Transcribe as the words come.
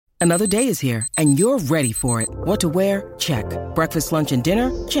Another day is here, and you're ready for it. What to wear? Check. Breakfast, lunch, and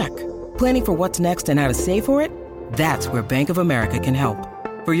dinner? Check. Planning for what's next and how to save for it? That's where Bank of America can help.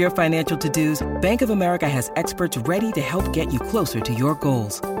 For your financial to-dos, Bank of America has experts ready to help get you closer to your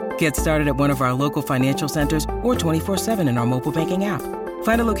goals. Get started at one of our local financial centers or 24/7 in our mobile banking app.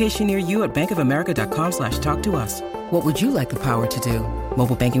 Find a location near you at bankofamerica.com/talktous. What would you like the power to do?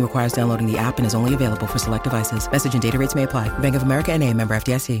 Mobile banking requires downloading the app and is only available for select devices. Message and data rates may apply. Bank of America N.A., member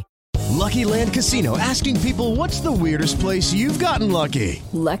FDIC. Lucky Land Casino, asking people, what's the weirdest place you've gotten lucky?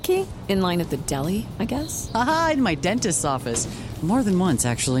 Lucky? In line at the deli, I guess? Aha, in my dentist's office. More than once,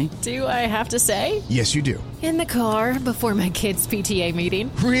 actually. Do I have to say? Yes, you do. In the car before my kids' PTA meeting.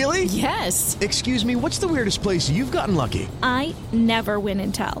 Really? Yes. Excuse me, what's the weirdest place you've gotten lucky? I never win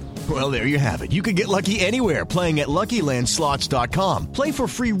and tell. Well, there you have it. You can get lucky anywhere, playing at LuckyLandSlots.com. Play for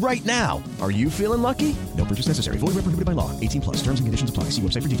free right now. Are you feeling lucky? No purchase necessary. Void where prohibited by law. 18+. Terms and conditions apply. See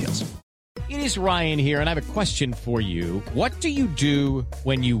website for details. It is Ryan here, and I have a question for you. What do you do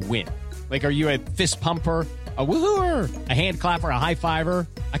when you win? Like, are you a fist pumper, a woohooer, a hand clapper, a high fiver?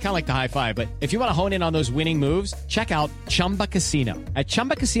 I kind of like the high five, but if you want to hone in on those winning moves, check out Chumba Casino. At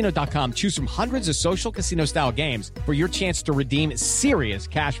ChumbaCasino.com, choose from hundreds of social casino-style games for your chance to redeem serious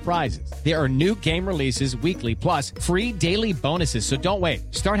cash prizes. There are new game releases weekly, plus free daily bonuses, so don't wait.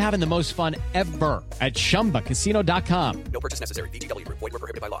 Start having the most fun ever at ChumbaCasino.com. No purchase necessary. VGW. Void where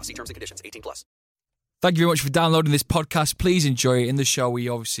prohibited by law. See terms and conditions. 18+. Thank you very much for downloading this podcast. Please enjoy it. In the show, we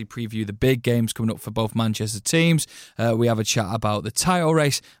obviously preview the big games coming up for both Manchester teams. We have a chat about the title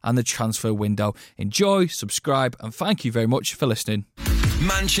race and the transfer window. Enjoy, subscribe, and thank you very much for listening.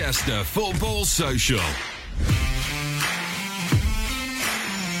 Manchester Football Social.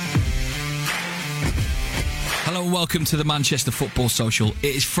 Hello and welcome to the Manchester Football Social.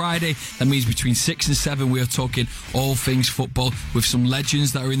 It is Friday. That means between 6 and 7 we are talking all things football with some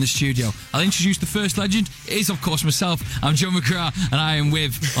legends that are in the studio. I'll introduce the first legend. It is, of course, myself. I'm Joe McGrath, and I am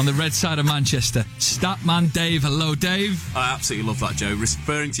with, on the red side of Manchester, Statman Dave. Hello, Dave. I absolutely love that, Joe.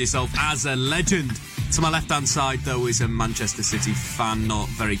 Referring to yourself as a legend. To my left-hand side, though, is a Manchester City fan. Not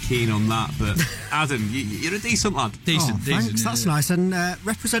very keen on that, but Adam, you're a decent lad. Decent. Thanks, that's nice. And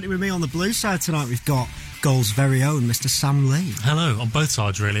representing with me on the blue side tonight, we've got Goal's very own Mr. Sam Lee. Hello, on both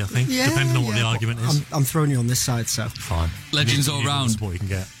sides really, I think, depending on what the argument is. I'm throwing you on this side, so fine. Legends all round. What you can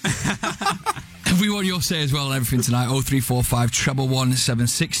get. We want your say as well on everything tonight. 0345 111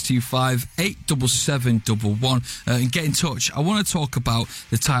 7625 87711. And get in touch. I want to talk about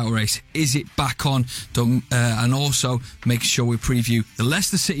the title race. Is it back on? And also make sure we preview the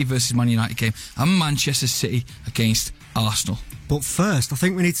Leicester City versus Man United game and Manchester City against Arsenal. But first, I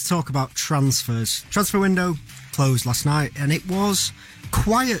think we need to talk about transfers. Transfer window closed last night, and it was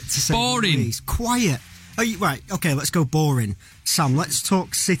quiet, to say boring. The least. Quiet. Right, okay, let's go boring. Sam, let's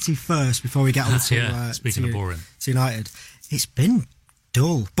talk City first before we get on to, speaking of boring, to United. It's been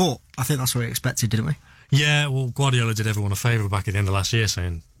dull, but I think that's what we expected, didn't we? Yeah, well, Guardiola did everyone a favour back at the end of last year,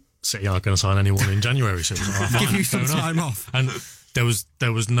 saying City aren't going to sign anyone in January, so it was give you some time off. And there was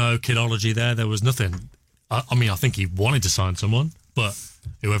no kidology there. There was nothing. I mean, I think he wanted to sign someone, but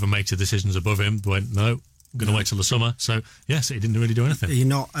whoever makes the decisions above him went, no, I'm going to wait till the summer. So, yes, he didn't really do anything. You're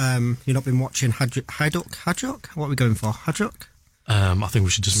not been watching Hajduk? What are we going for? Hajduk? I think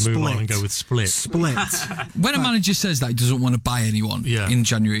we should just move on and go with Split. When a manager says that he doesn't want to buy anyone in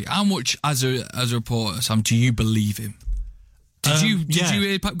January, how much, as a reporter, Sam, do you believe him? Did you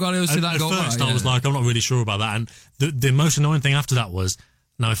hear Pep Guardiola say that? At first, I was like, I'm not really sure about that. And the most annoying thing after that was,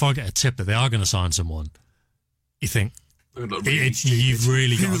 now, if I get a tip that they are going to sign someone, you think you've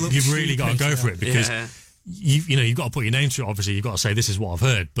really got to go for it, because you've got to put your name to it. Obviously, you've got to say this is what I've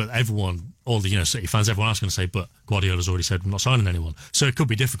heard. But everyone, all the City fans, everyone else is going to say, but Guardiola's already said we're not signing anyone. So it could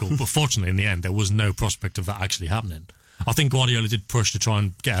be difficult. But fortunately, in the end, there was no prospect of that actually happening. I think Guardiola did push to try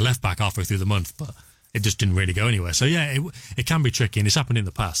and get a left back halfway through the month, but it just didn't really go anywhere. So yeah, it can be tricky, and it's happened in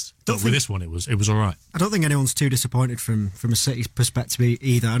the past. But with this one, it was all right. I don't think anyone's too disappointed from a City perspective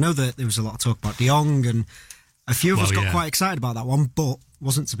either. I know that there was a lot of talk about De Jong, and a few of us got quite excited about that one, but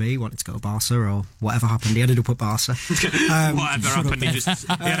wasn't to be. He wanted to go to Barca or whatever happened. He ended up at Barca. Whatever happened, he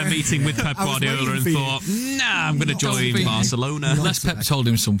had a meeting with Pep Guardiola and thought, nah, I'm going to join Barcelona. Unless Pep told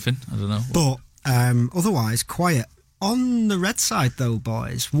him something, I don't know. But otherwise, quiet. On the red side, though,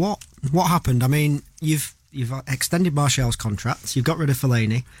 boys, what happened? I mean, you've extended Martial's contract, you've got rid of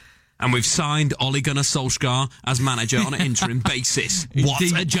Fellaini, and we've signed Ole Gunnar Solskjaer as manager on an interim basis. What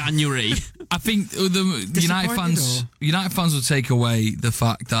a January! I think the United fans will take away the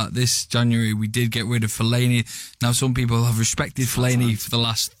fact that this January we did get rid of Fellaini. Now, some people have respected Fellaini for the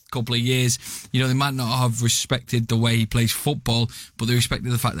last couple of years. You know, they might not have respected the way he plays football, but they respected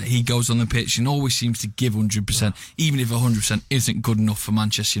the fact that he goes on the pitch and always seems to give 100%, even if 100% isn't good enough for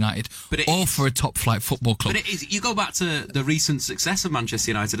Manchester United or for a top-flight football club. But it is. You go back to the recent success of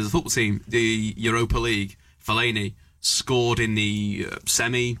Manchester United as a football team, the Europa League. Fellaini scored in the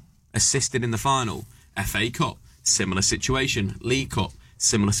semi, assisted in the final. FA Cup, similar situation. League Cup,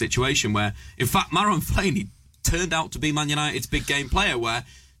 similar situation. Where, in fact, Marouane Fellaini turned out to be Man United's big game player, where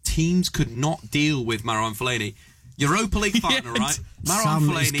teams could not deal with Marouane Fellaini. Europa League final, right?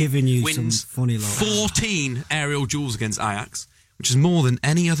 Marouane Fellaini wins 14 aerial duels against Ajax, which is more than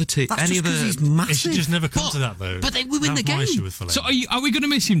any other team. That's just because he's massive. It should just never come to that, though. But we win the game. So are we going to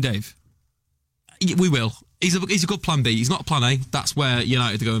miss him, Dave? We will. He's a good plan B. He's not a plan A. That's where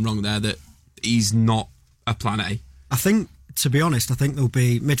United are going wrong there, that he's not a plan A. I think, to be honest, there'll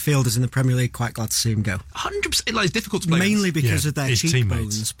be midfielders in the Premier League quite glad to see him go. 100%. Like, it's difficult to play mainly because of their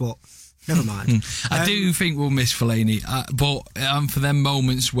cheekbones, but never mind. I do think we'll miss Fellaini, but for them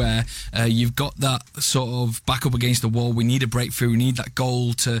moments where you've got that sort of back up against the wall, we need a breakthrough, we need that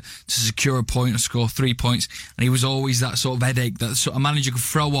goal to secure a point or score 3 points, and he was always that sort of headache that sort of manager could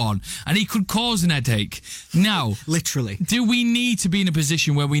throw on, and he could cause an headache. Now, literally, do we need to be in a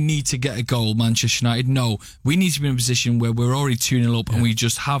position where we need to get a goal, Manchester United? No, we need to be in a position where we're already 2-0 up and we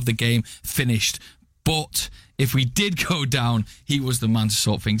just have the game finished. But if we did go down, he was the man to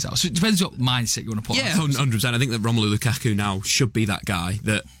sort things out. So it depends what mindset you want to put on. Yeah, 100%. I think that Romelu Lukaku now should be that guy,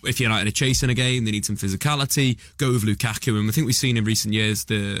 that if United are chasing a game, they need some physicality, go with Lukaku. And I think we've seen in recent years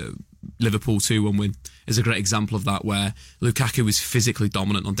the Liverpool 2-1 win is a great example of that, where Lukaku was physically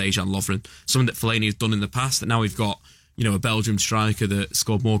dominant on Dejan Lovren, something that Fellaini has done in the past, that now we've got, you know, a Belgium striker that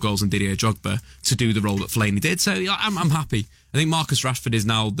scored more goals than Didier Drogba to do the role that Fellaini did. So I'm happy. I think Marcus Rashford is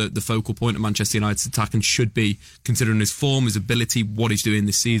now the focal point of Manchester United's attack and should be, considering his form, his ability, what he's doing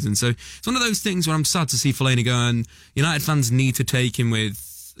this season. So it's one of those things where I'm sad to see Fellaini go, and United fans need to take him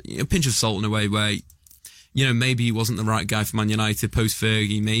with a pinch of salt in a way where, you know, maybe he wasn't the right guy for Man United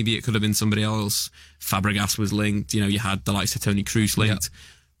post-Fergie. Maybe it could have been somebody else. Fabregas was linked. You know, you had the likes of Toni Kroos linked. Yeah.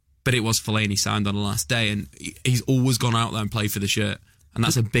 But it was Fellaini signed on the last day, and he's always gone out there and played for the shirt. And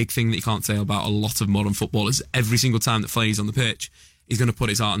that's a big thing that you can't say about a lot of modern footballers. Every single time that Fellaini's on the pitch, he's going to put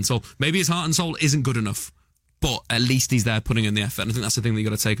his heart and soul. Maybe his heart and soul isn't good enough, but at least he's there putting in the effort. And I think that's the thing that you've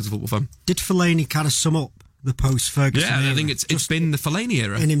got to take as a football fan. Did Fellaini kind of sum up the post-Ferguson era? I think it's been the Fellaini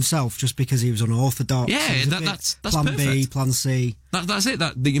era. In himself, just because he was unorthodox. Yeah, that's plan perfect. B, plan C. That's it.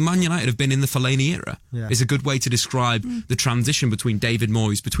 The Man United have been in the Fellaini era. Yeah. It's a good way to describe the transition between David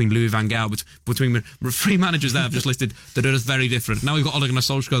Moyes, between Louis van Gaal, between three managers there I've just listed that are just very different. Now we've got Ole Gunnar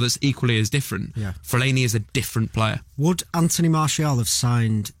Solskjaer that's equally as different. Yeah. Fellaini is a different player. Would Anthony Martial have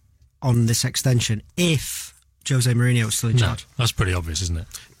signed on this extension if Jose Mourinho was still in charge? That's pretty obvious, isn't it?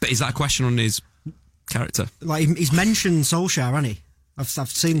 But is that a question on his character? Like, he's mentioned Solskjaer, hasn't he? I've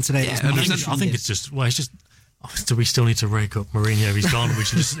seen today. Yeah, I think it's just. Do we still need to rake up Mourinho? He's gone. We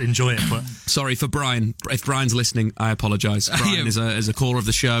should just enjoy it. But sorry for Brian. If Brian's listening, I apologise. Brian is a caller of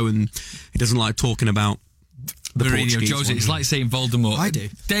the show, and he doesn't like talking about the Mourinho. Jose, it's like saying Voldemort. I do.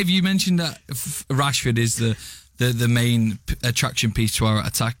 Dave, you mentioned that Rashford is the main attraction piece to our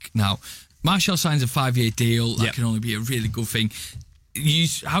attack now. Martial signs a 5-year deal. That can only be a really good thing.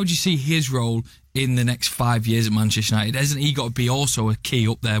 How do you see his role in the next 5 years at Manchester United? Hasn't he got to be also a key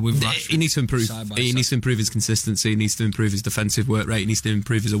up there with Rashford? He needs to improve. He needs to improve his consistency. He needs to improve his defensive work rate. He needs to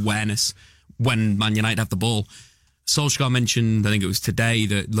improve his awareness when Man United have the ball. Solskjaer mentioned, I think it was today,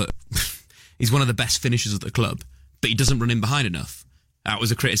 that look, he's one of the best finishers of the club, but he doesn't run in behind enough. That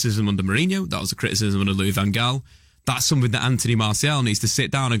was a criticism under Mourinho. That was a criticism under Louis van Gaal. That's something that Anthony Martial needs to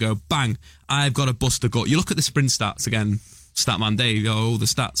sit down and go, bang, I've got to bust a gut. You look at the sprint stats again. Statman Dave, the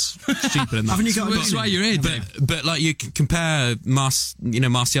stats stupid in that. Haven't you got that's why you're in? But like, you can compare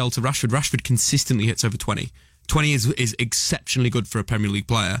Martial to Rashford. Rashford consistently hits over 20. 20 is exceptionally good for a Premier League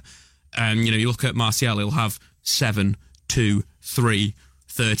player. And you look at Martial, he'll have 7, 2, 3,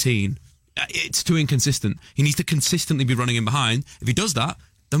 13. It's too inconsistent. He needs to consistently be running in behind. If he does that,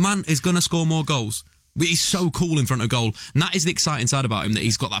 the man is going to score more goals. He's so cool in front of goal, and that is the exciting side about him, that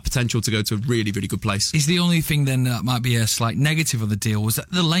he's got that potential to go to a really, really good place. Is the only thing then that might be a slight negative of the deal was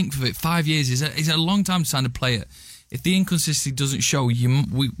that the length of it. 5 years is a long time to sign a player. If the inconsistency doesn't show, we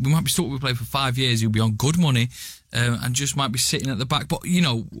might be stuck with a player for 5 years. He'll be on good money and just might be sitting at the back. But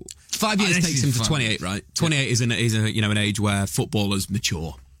 5 years takes him to 28, right? 28 is an age where footballers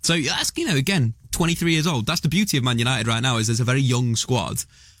mature. So that's again 23 years old. That's the beauty of Man United right now, is there's a very young squad.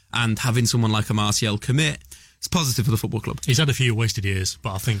 and having someone like a Martial commit, it's positive for the football club. He's had a few wasted years,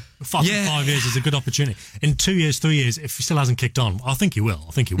 but I think 5 years is a good opportunity. In 2 years, 3 years, if he still hasn't kicked on, I think he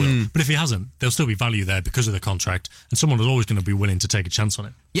will. But if he hasn't, there'll still be value there because of the contract, and someone is always going to be willing to take a chance on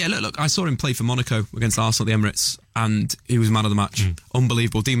it. Yeah, look, I saw him play for Monaco against Arsenal at the Emirates, and he was man of the match.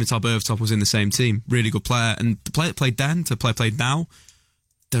 Unbelievable. Dimitar Berbatov was in the same team. Really good player. And the player that played then to the player played now,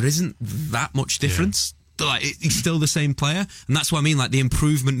 there isn't that much difference. Like, he's still the same player, and that's what I mean. Like, the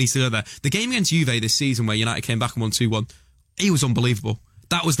improvement needs to go there. The game against Juve this season, where United came back and won 2-1, he was unbelievable.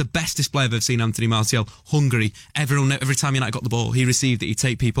 That was the best display I've ever seen Anthony Martial. Hungry. Every time United got the ball, he received it. He'd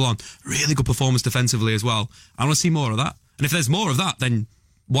take people on. Really good performance defensively as well. I want to see more of that. And if there's more of that, then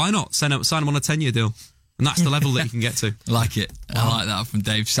why not sign him on a 10-year deal? And that's the level that you can get to. I like it. Wow. I like that from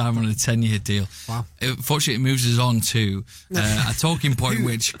Dave. Sign on a 10-year deal. Wow. Fortunately, it moves us on to a talking point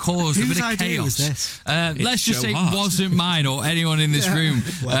which caused a bit of chaos. Was this? Let's just say it wasn't mine or anyone in this room.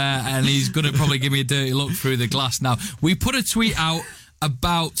 And he's going to probably give me a dirty look through the glass now. We put a tweet out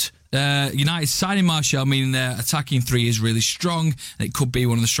about United signing Martial, meaning their attacking three is really strong, and it could be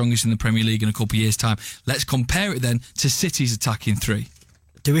one of the strongest in the Premier League in a couple of years' time. Let's compare it then to City's attacking three.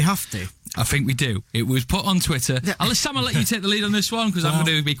 Do we have to? I think we do. It was put on Twitter. Sam, I'll let you take the lead on this one because I'm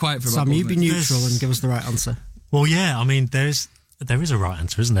going to be quiet for about Sam, you be neutral and give us the right answer. Well, yeah, I mean, there is a right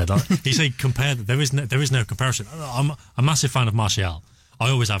answer, isn't there? Like, you say compare. There is no comparison. I'm a massive fan of Martial. I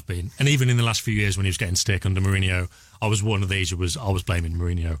always have been, and even in the last few years when he was getting stick under Mourinho, I was one of these who was blaming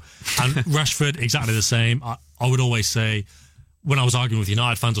Mourinho. And Rashford, exactly the same. I would always say, when I was arguing with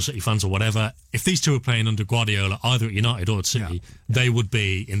United fans or City fans or whatever, if these two were playing under Guardiola, either at United or at City, they would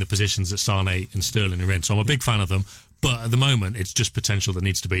be in the positions that Sane and Sterling are in. So I'm a big fan of them, but at the moment, it's just potential that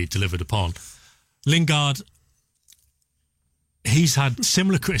needs to be delivered upon. Lingard, he's had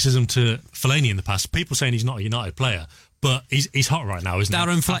similar criticism to Fellaini in the past. People saying he's not a United player, but he's hot right now, isn't he?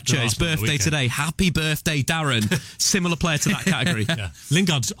 Darren Fletcher, his birthday today. Happy birthday, Darren. Similar player to that category.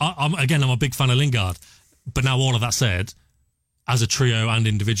 Lingard's, I'm a big fan of Lingard, but now all of that said, as a trio and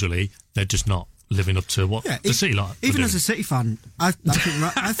individually, they're just not living up to what the City like. Even as a City fan, I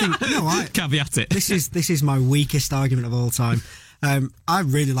think caveat it. This is my weakest argument of all time. I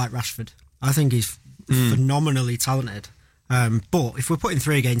really like Rashford. I think he's phenomenally talented. But if we're putting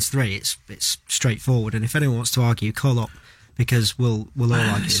 3 against 3, it's straightforward. And if anyone wants to argue, call up because we'll all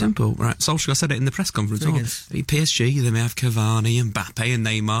argue. Simple, right? Solskjaer said it in the press conference. PSG, they may have Cavani and Mbappe and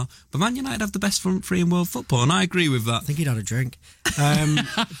Neymar, but Man United have the best front three in world football, and I agree with that. I think he'd had a drink.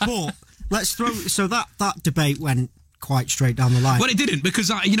 But let's throw. So that debate went quite straight down the line. Well, it didn't because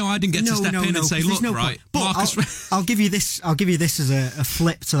I didn't get to step in and say, look, right, Marcus. I'll give you this. I'll give you this as a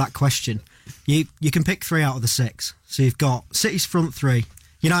flip to that question. You can pick 3 out of the 6. So you've got City's front 3,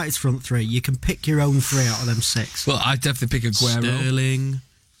 United's front 3. You can pick your own 3 out of them 6. Well, I'd definitely pick Aguero. Sterling,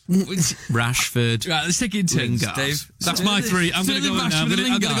 Rashford. Right, let's take it in turns, Dave. That's my 3. I'm going to go now. I'm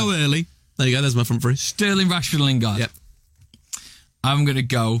going to go early. There you go. There's my front 3. Sterling, Rashford, Lingard. Yep. I'm going to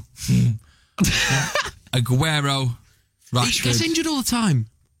go Aguero, Rashford. He gets injured all the time.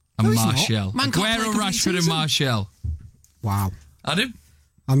 And Martial. Aguero, Rashford and Martial. Wow. Adam?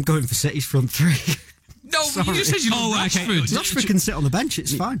 I'm going for City's front 3. No, you just said you love Rashford. Rashford can sit on the bench,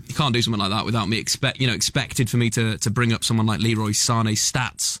 it's fine. You can't do something like that without me expected for me to bring up someone like Leroy Sané's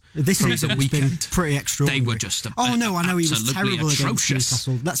stats. This season has been pretty extraordinary. They were just I know he was terrible against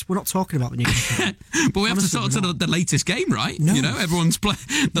Newcastle. We're not talking about the Newcastle. But we have to talk to the latest game, right? No. Everyone's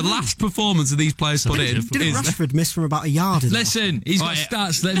the last performance of these players put in. Didn't Rashford miss from about a yard? Listen, he's got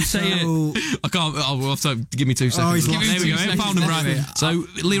stats. Let him say it. I can't. We'll have to give me 2 seconds. There we go. I found him right. So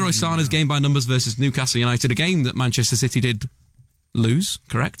Leroy Sané's game by numbers versus Newcastle United, a game that Manchester City did lose,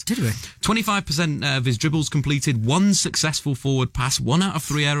 correct? Did we? 25% of his dribbles completed, 1 successful forward pass, 1 out of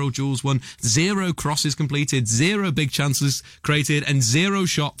 3 aerial duels won, 0 crosses completed, 0 big chances created, and 0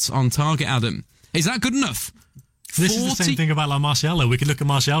 shots on target, Adam. Is that good enough? This is the same thing about like Martial, though. We could look at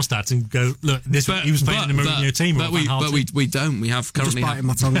Martial's stats and go, look, he was playing in the Mourinho team. But we don't. We have currently... I'm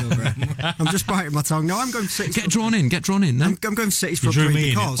just biting my tongue over it. I'm just biting my tongue. No, I'm going for City. Get drawn in. No? I'm going for City's front 3 3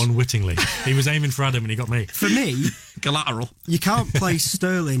 because... because... unwittingly. He was aiming for Adam and he got me. For me... Collateral. You can't play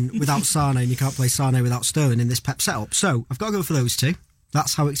Sterling without Sane and you can't play Sane without Sterling in this Pep setup. So, I've got to go for those 2.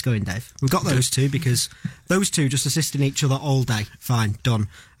 That's how it's going, Dave. We've got those 2 because those 2 just assisting each other all day. Fine, done.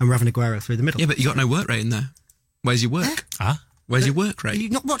 And we're having Aguero through the middle. Yeah, but you got no work rate in there. Where's your work? Where's your work rate? You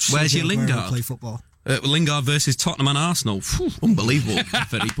not watched Where's your Lingard? Play football. Lingard versus Tottenham and Arsenal. Unbelievable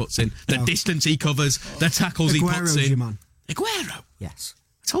effort he puts in. The distance he covers, the tackles he puts in. Your man. Aguero? Yes.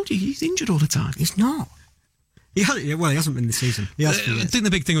 I told you, he's injured all the time. He's not. He hasn't been this season. I think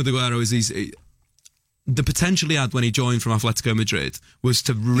the big thing with Aguero is the potential he had when he joined from Atletico Madrid was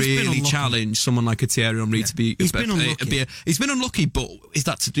to really challenge someone like a Thierry Henry to be. He's been unlucky. He's been unlucky, but is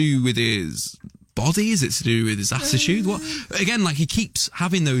that to do with his body? Is it to do with his attitude? What again? Like, he keeps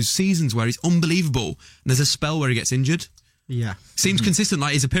having those seasons where he's unbelievable, and there's a spell where he gets injured. Yeah, seems consistent.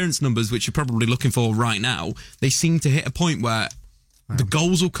 Like his appearance numbers, which you're probably looking for right now, they seem to hit a point where the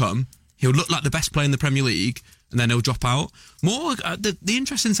goals will come. He'll look like the best player in the Premier League, and then he'll drop out. More the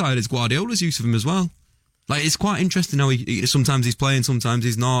interesting side is Guardiola's use of him as well. Like, it's quite interesting how he sometimes he's playing, sometimes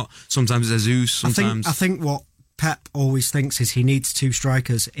he's not, sometimes it's Jesus, sometimes. I think what Pep always thinks is he needs two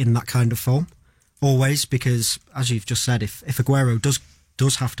strikers in that kind of form, always, because as you've just said, if Aguero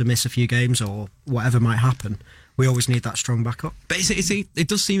does have to miss a few games or whatever might happen, we always need that strong backup. But it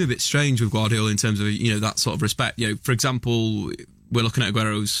does seem a bit strange with Guardiola in terms of, you know, that sort of respect. You know, for example, we're looking at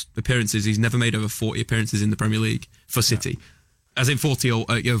Aguero's appearances. He's never made over 40 appearances in the Premier League for City, as in 40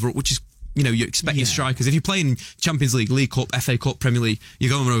 overall, which is, you know, you expect your strikers. If you're playing Champions League, League Cup, FA Cup, Premier League,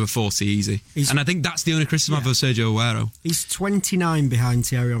 you're going over 40 easy. And I think that's the only criticism I've of Sergio Aguero. He's 29 behind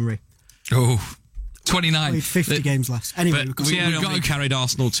Thierry Henry. Oh, 29. Played 50 games less. Anyway, Thierry Henry carried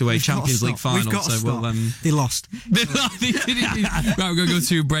Arsenal to a Champions League final. They lost. Right, we're going to go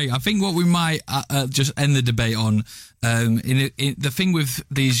to a break. I think what we might just end the debate on, in the thing with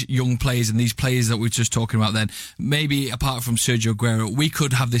these young players and these players that we're just talking about then, maybe apart from Sergio Aguero, we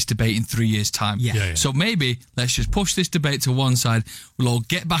could have this debate in 3 years' time. Yeah. So maybe let's just push this debate to one side. We'll all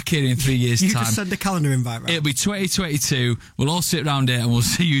get back here in 3 years' time. You just send a calendar invite, right? It'll be 2022. We'll all sit around here and we'll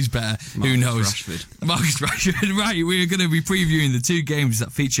see who's better. Who knows? Marcus Rashford. Right, we're going to be previewing the two games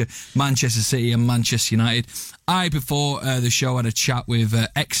that feature Manchester City and Manchester United. Before the show, had a chat with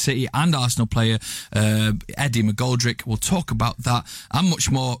ex-City and Arsenal player Eddie McGoldrick. We'll talk about that and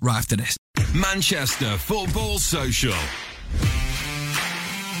much more right after this. Manchester Football Social.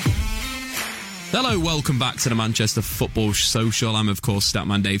 Hello, welcome back to the Manchester Football Social. I'm, of course,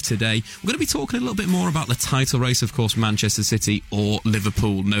 Statman Dave. Today, we're going to be talking a little bit more about the title race, of course, Manchester City or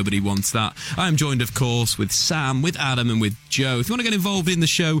Liverpool. Nobody wants that. I am joined, of course, with Sam, with Adam and with Joe. If you want to get involved in the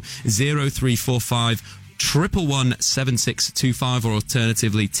show, 0345 111 7625, or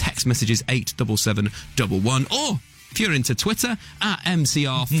alternatively, text messages 87711, or if you're into Twitter, at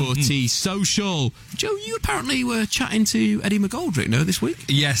MCR40 Social. Joe, you apparently were chatting to Eddie McGoldrick, this week?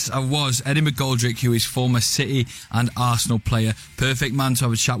 Yes, I was. Eddie McGoldrick, who is former City and Arsenal player. Perfect man to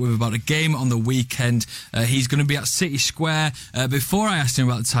have a chat with about a game on the weekend. He's going to be at City Square. Before I asked him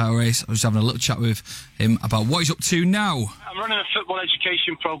about the title race, I was having a little chat with him about what he's up to now. I'm running a football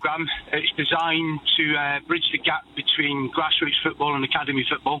education programme. It's designed to bridge the gap between grassroots football and academy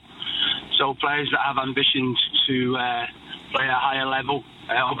football. So players that have ambitions to play at a higher level,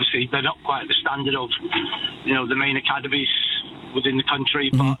 obviously they're not quite at the standard of, the main academies within the country,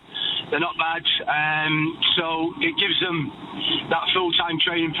 but they're not bad. So it gives them that full-time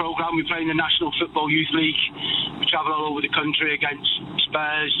training programme. We play in the National Football Youth League. We travel all over the country against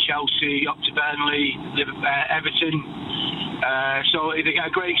Spurs, Chelsea, up to Burnley, Everton. So they get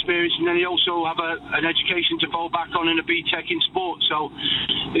a great experience, and then they also have an education to fall back on and a BTEC in sport. So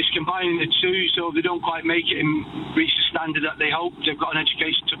it's combining the two, so if they don't quite make it and reach the standard that they hope, they've got an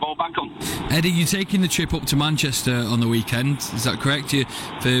education to fall back on. Eddie, you're taking the trip up to Manchester on the weekend, is that correct?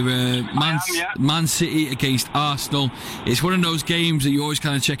 Man City against Arsenal. It's one of those games that you always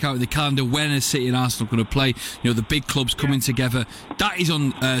kind of check out in the calendar. When are City and Arsenal going to play? The big clubs coming together. That is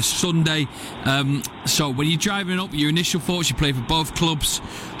on Sunday. So when you're driving up, your initial thoughts, you play for both clubs.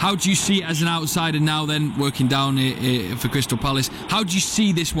 How do you see it as an outsider now then, working down for Crystal Palace? How do you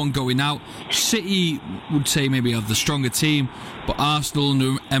see this one going out? City would say maybe have the stronger team, but Arsenal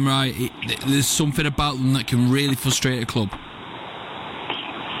and Emery, there's something about them that can really frustrate a club.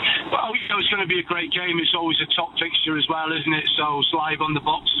 Well, it's going to be a great game. It's always a top fixture as well, isn't it? So it's live on the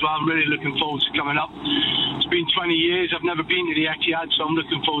box as well. I'm really looking forward to coming up. It's been 20 years. I've never been to the Etihad, so I'm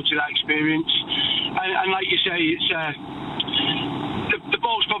looking forward to that experience. And like you say, it's the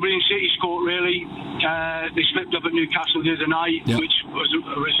ball's probably in City's court, really. They slipped up at Newcastle the other night, which was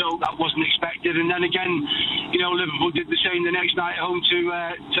a result that wasn't expected. And then again, Liverpool did the same the next night at home to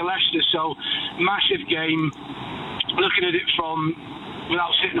Leicester. So massive game. Looking at it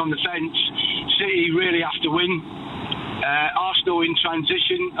without sitting on the fence, City really have to win. Arsenal in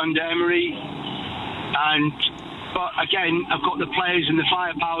transition under Emery, but again, I've got the players and the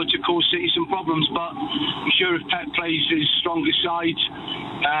firepower to cause City some problems. But I'm sure if Pep plays his strongest side,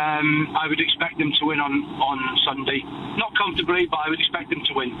 I would expect them to win on Sunday. Not comfortably, but I would expect them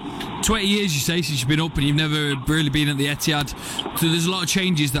to win. 20 years, you say, since you've been up, and you've never really been at the Etihad. So there's a lot of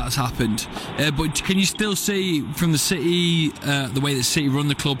changes that's happened. But can you still see from the City, the way that City run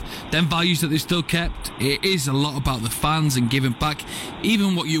the club, them values that they've still kept? It is a lot about the fans and giving back.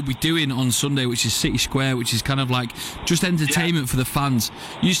 Even what you'll be doing on Sunday, which is City Square, which is kind of like just entertainment for the fans.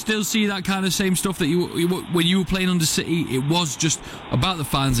 You still see that kind of same stuff that you when you were playing under City, it was just about the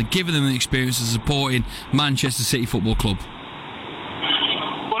fans and giving them the experience of supporting Manchester City Football Club.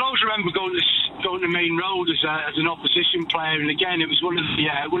 Well, I always remember going to Main Road as an opposition player, and again, it was one of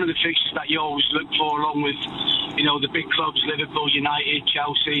the fixtures that you always look for, along with the big clubs, Liverpool, United,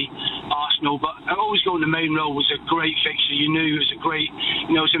 Chelsea, Arsenal. But always going to Main Road was a great fixture. You knew it was a great,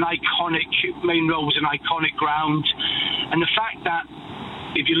 it was an iconic. Main Road was an iconic ground, and the fact that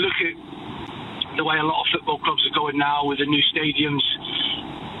if you look at the way a lot of football clubs are going now with the new stadiums,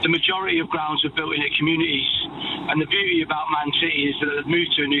 the majority of grounds are built in communities, and the beauty about Man City is that they've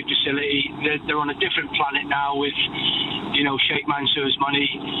moved to a new facility. They're on a different planet now with, Sheikh Mansour's money,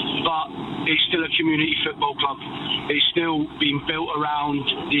 but it's still a community football club. It's still being built around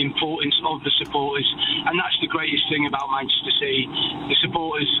the importance of the supporters, and that's the greatest thing about Manchester City. The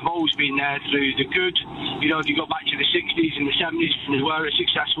supporters have always been there through the good. If you go back to the 60s and the 70s, they were a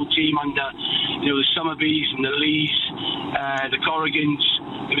successful team under, the Summerbys and the Lees, the Corrigans.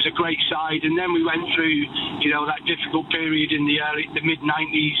 It was a great side, and then we went through, that difficult period in the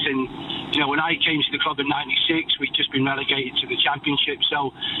mid-90s, and, when I came to the club in 96, we'd just been relegated to the Championship,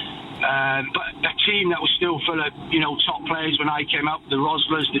 so, but a team that was still full of, top players when I came up, the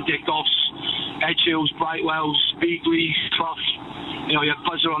Roslers, the Dickoffs, Edgehills, Brightwells, Beagleys, Clough, you had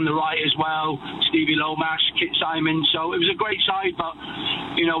Buzzer on the right as well, Stevie Lomas, Kit Simon, so it was a great side, but,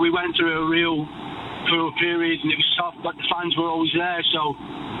 we went through a real period, and it was tough, but the fans were always there, so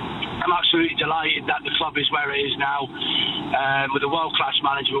I'm absolutely delighted that the club is where it is now, with a world-class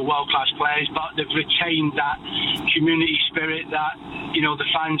manager, with world-class players, but they've retained that community spirit that, the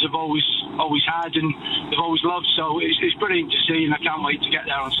fans have always had and they've always loved, so it's brilliant to see, and I can't wait to get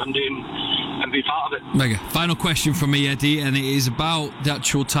there on Sunday and be part of it. Mega. Final question from me, Eddie, and it is about the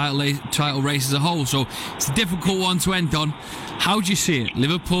actual title race as a whole, so it's a difficult one to end on. How do you see it?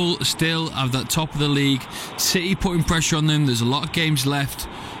 Liverpool still have that top of the league, City putting pressure on them, there's a lot of games left.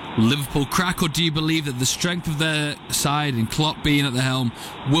 Will Liverpool crack, or do you believe that the strength of their side and Klopp being at the helm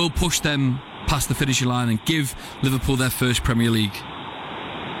will push them past the finishing line and give Liverpool their first Premier League?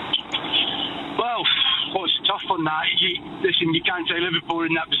 Well, it's tough on that. Listen, you can't say Liverpool were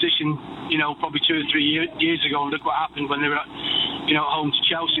in that position, probably 2 or 3 years ago, and look what happened when they were at home to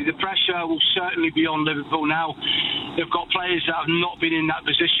Chelsea. The pressure will certainly be on Liverpool now. They've got players that have not been in that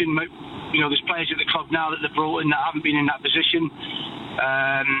position. There's players at the club now that they've brought in that haven't been in that position.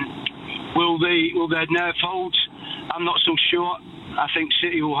 Will their nerve hold? I'm not so sure. I think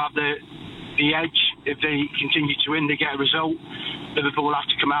City will have the edge if they continue to win. They get a result. Liverpool will have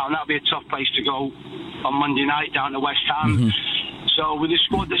to come out, and that'll be a tough place to go on Monday night down to West Ham. Mm-hmm. So with the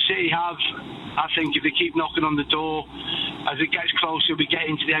squad that City have, I think if they keep knocking on the door, as it gets closer, we get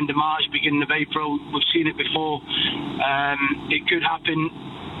into the end of March, beginning of April. We've seen it before. It could happen.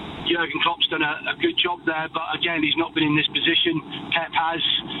 Jurgen Klopp's done a good job there, but again, he's not been in this position. Pep has,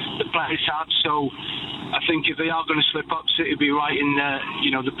 the players have, so I think if they are going to slip up, City will be right in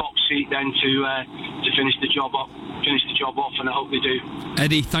the box seat then to finish the job off, and I hope they do.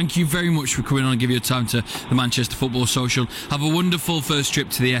 Eddie, thank you very much for coming on and giving your time to the Manchester Football Social. Have a wonderful first trip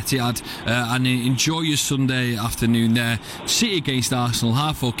to the Etihad, and enjoy your Sunday afternoon there. City against Arsenal,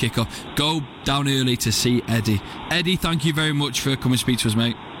 4:30 kickoff. Go down early to see Eddie. Eddie, thank you very much for coming to speak to us,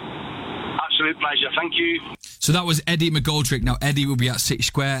 mate. Absolute pleasure, thank you. So that was Eddie McGoldrick. Now Eddie will be at City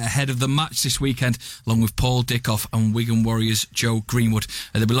Square ahead of the match this weekend, along with Paul Dickoff and Wigan Warriors Joe Greenwood.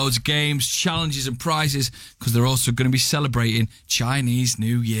 There'll be loads of games, challenges and prizes, because they're also going to be celebrating Chinese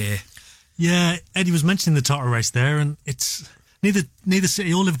New Year. Yeah, Eddie was mentioning the title race there, and it's neither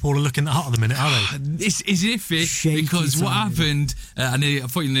City or Liverpool are looking that hot at the minute, are they? It's iffy. Shaky because time. What happened, I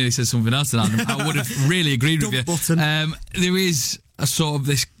thought you nearly said something else, and I would have really agreed with you. There is a sort of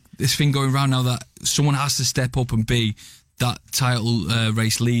this thing going around now that someone has to step up and be that title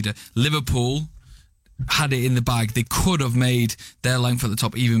race leader. Liverpool had it in the bag. They could have made their length at the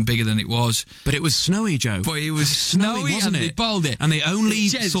top even bigger than it was. But it was snowy, Joe. But it was snowy, wasn't it? They bowled it. And they only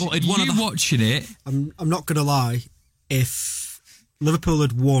sorted one of the... watching it... I'm not going to lie. If Liverpool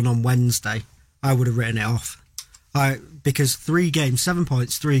had won on Wednesday, I would have written it off. Because 3 games, 7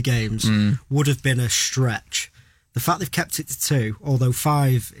 points, 3 games, would have been a stretch. The fact they've kept it to 2, although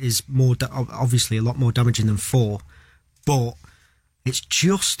 5 is more obviously a lot more damaging than 4, but It's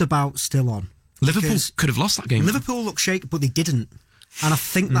just about still on. Liverpool could have lost that game. Liverpool looked shaky, but they didn't. And I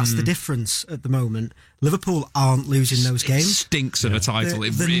think that's the difference at the moment. Liverpool aren't losing those games. It stinks of a title.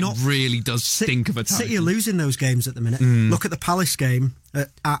 It really does stink of a title. City are losing those games at the minute. Look at the Palace game at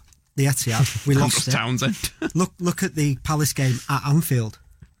the Etihad. We lost it. Townsend. Look at the Palace game at Anfield.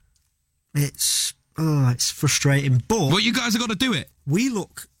 It's frustrating. But you guys have got to do it. We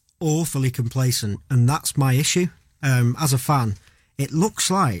look awfully complacent, and that's my issue. As a fan, it looks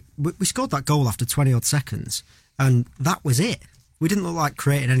like we scored that goal after 20-odd seconds, and that was it. We didn't look like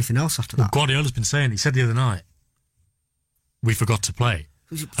creating anything else after that. Guardiola's been saying, he said the other night, we forgot to play.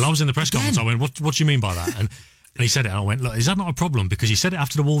 And I was in the press conference, I went, what do you mean by that? And he said it, and I went, look, is that not a problem? Because he said it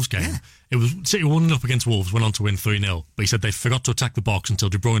after the Wolves game. Yeah. It was City 1-0 against Wolves, went on to win 3-0. But he said they forgot to attack the box until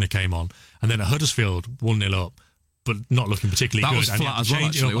De Bruyne came on. And then at Huddersfield, 1-0 up, but not looking particularly good. That was flat as well,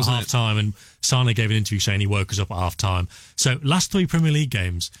 actually, wasn't it? At half-time, and Sane gave an interview saying he woke us up at half-time. So last 3 Premier League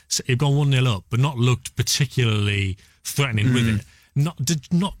games, City have gone 1-0 up, but not looked particularly threatening with it.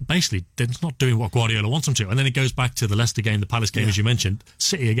 Basically, they're not doing what Guardiola wants them to. And then it goes back to the Leicester game, the Palace game, as you mentioned.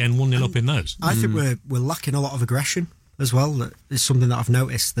 City again 1-0 up in those. I think we're lacking a lot of aggression as well. That is something that I've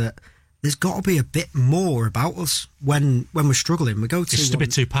noticed, that there's got to be a bit more about us when we're struggling. We go to it's just a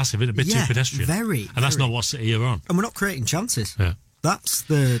bit too passive, a bit too pedestrian. And that's not what City are on. And we're not creating chances. Yeah. That's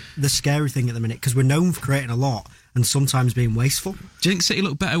the scary thing at the minute, because we're known for creating a lot and sometimes being wasteful. Do you think City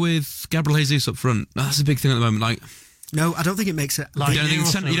look better with Gabriel Jesus up front? That's a big thing at the moment. No, I don't think it makes it. You don't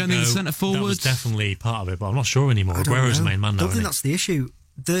think the centre forwards? That was definitely part of it, but I'm not sure anymore. Aguero's the main man now. I don't think that's the issue.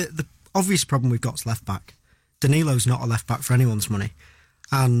 The obvious problem we've got is left back. Danilo's not a left back for anyone's money,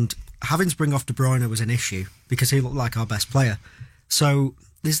 and having to bring off De Bruyne was an issue because he looked like our best player. So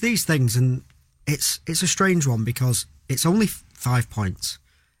there's these things, and it's a strange one because it's only 5 points.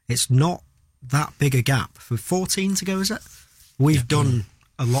 It's not that big a gap. For 14 to go, is it? We've done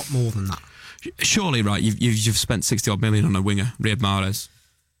a lot more than that. Surely, right? You've spent 60-odd million on a winger, Riyad Mahrez.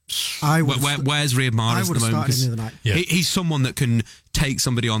 Where's Riyad Mahrez at the moment? The other night. Yeah. He's someone that can take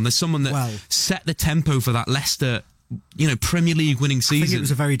somebody on. There's someone that set the tempo for that Leicester, Premier League winning season. I think it was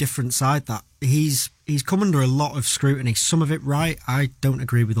a very different side. That he's come under a lot of scrutiny. Some of it right. I don't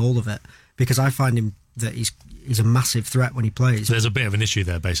agree with all of it, because I find him that he's a massive threat when he plays. There's a bit of an issue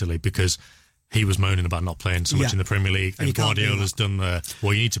there, basically, because he was moaning about not playing so much in the Premier League, and Guardiola's done you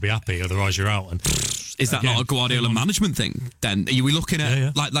need to be happy, otherwise you're out. And is that not a Guardiola management thing? Then are we looking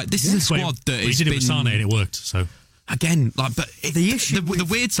at like this is a squad that he did it with Sane and it worked. So again, but the issue, the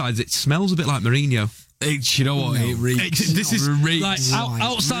weird side is it smells a bit like Mourinho. You know what? It reeks. This is like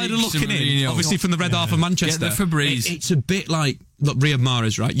outside of looking in, obviously from the Red Half of Manchester. Get the Febreze. It's a bit like Riyad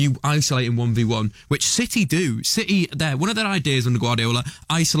Mahrez, right? You isolate in 1v1, which City do. City, one of their ideas under Guardiola,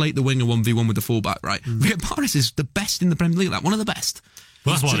 isolate the winger 1v1 with the fullback, right? Riyad Mahrez is the best in the Premier League, like one of the best.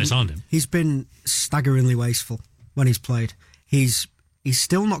 Well, that's why they signed him. He's been staggeringly wasteful when he's played. He's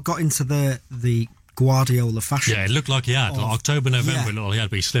still not got into the Guardiola fashion. Yeah, it looked like he had. October, November, it looked like he had,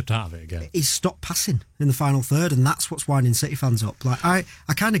 but he slipped out of it again. He's stopped passing in the final third, and that's what's winding City fans up. Like I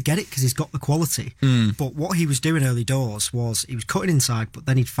kind of get it because he's got the quality, but what he was doing early doors was he was cutting inside, but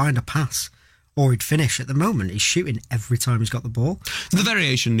then he'd find a pass or he'd finish. At the moment, he's shooting every time he's got the ball. The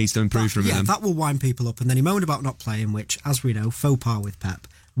variation needs to improve from him. Yeah, that will wind people up, and then he moaned about not playing, which, as we know, faux pas with Pep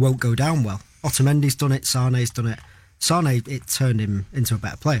won't go down well. Otamendi's done it, Sane's done it. Sane, it turned him into a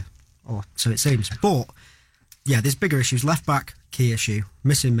better player, or so it seems. But yeah, there's bigger issues. Left back, key issue.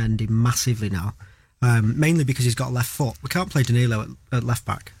 Missing Mendy massively now, mainly because he's got a left foot. We can't play Danilo at left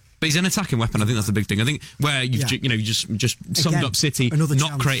back. But he's an attacking weapon. I think that's the big thing. I think where you just summed up City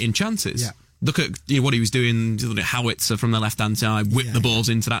not creating chances. Yeah. Look at what he was doing. Howitzer from the left-hand side, whip the balls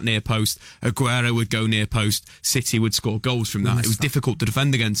into that near post. Aguero would go near post. City would score goals from that. It was difficult to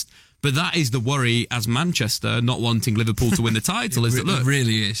defend against. But that is the worry as Manchester not wanting Liverpool to win the title. Is that look, it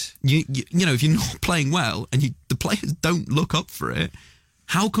really is. You know, if you're not playing well and the players don't look up for it,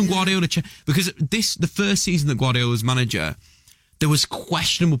 how can Guardiola change? Because the first season that Guardiola was manager, there was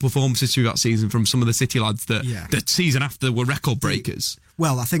questionable performances through that season from some of the City lads that the season after were record breakers.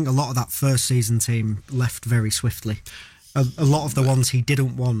 Well, I think a lot of that first season team left very swiftly. A lot of the ones he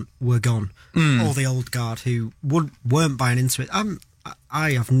didn't want were gone. All the old guard who weren't buying into it.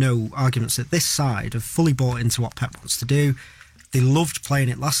 I have no arguments that this side have fully bought into what Pep wants to do. They loved playing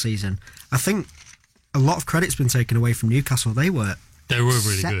it last season. I think a lot of credit's been taken away from Newcastle. They were They were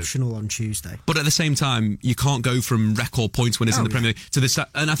really exceptional on Tuesday. But at the same time, you can't go from record points winners in the Premier League to this.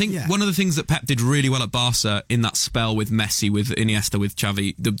 And I think one of the things that Pep did really well at Barca in that spell with Messi, with Iniesta, with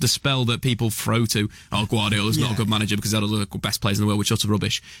Xavi, the spell that people throw to, Guardiola's not a good manager because they're the best players in the world, which is utter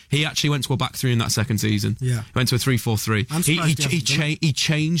rubbish. He actually went to a back three in that second season. Yeah. He went to a 3-4-3. He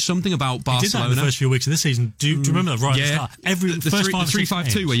changed something about Barcelona. He did that in the first few weeks of this season. Do you remember that right at the start? The first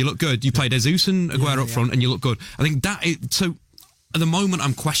 3-5-2 where you look good. You play Jesus and Aguero up front and you look good. I think that is... So, at the moment,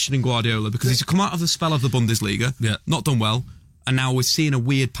 I'm questioning Guardiola because he's come out of the spell of the Bundesliga, not done well, and now we're seeing a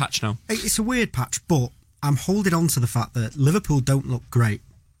weird patch now. It's a weird patch, but I'm holding on to the fact that Liverpool don't look great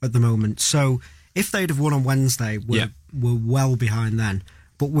at the moment. So if they'd have won on Wednesday, we're well behind then.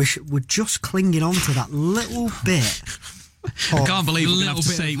 But we're just clinging on to that little bit. I can't believe we're going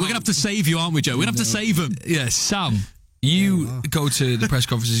to have to save you, aren't we, Joe? We're going to have to save him. Yeah, Sam. You go to the press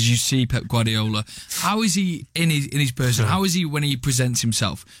conferences, you see Pep Guardiola. How is he in his person? How is he when he presents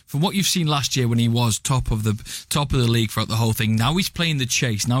himself? From what you've seen last year when he was top of the league throughout the whole thing, now he's playing the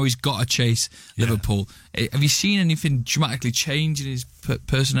chase. Now he's got to chase Liverpool. Have you seen anything dramatically change in his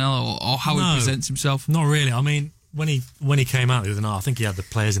personnel or how he presents himself? Not really. I mean, when he came out the other night, I think he had the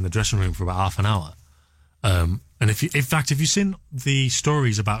players in the dressing room for about half an hour. And if you've seen the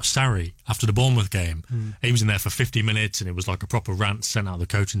stories about Sarri after the Bournemouth game, he was in there for 50 minutes and it was like a proper rant sent out the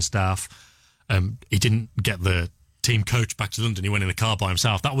coaching staff. He didn't get the team coach back to London. He went in the car by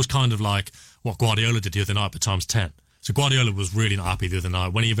himself. That was kind of like what Guardiola did the other night, but times 10. So Guardiola was really not happy the other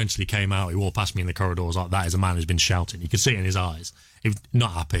night. When he eventually came out, he walked past me in the corridors like that is a man who's been shouting. You could see it in his eyes. He was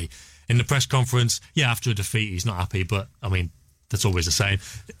not happy. In the press conference, after a defeat, he's not happy, but I mean, that's always the same.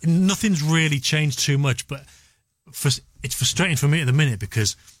 Nothing's really changed too much, but it's frustrating for me at the minute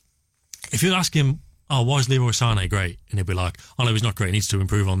because if you ask him, why is Leroy Sané great? And he'll be like, no, he's not great. He needs to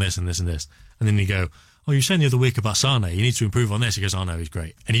improve on this and this and this. And then you go, you were saying the other week about Sané, he needs to improve on this. He goes, no, he's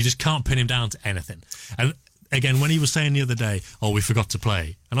great. And you just can't pin him down to anything. And again, when he was saying the other day, we forgot to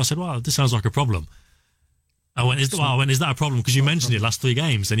play. And I said, this sounds like a problem. I went, is that a problem? Because you mentioned it last 3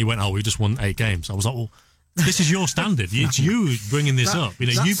 games. And he went, we just won 8 games. I was like, this is your standard. It's you bringing this up.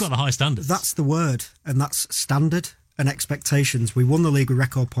 You've got the high standards. That's the word, and that's standard and expectations. We won the league with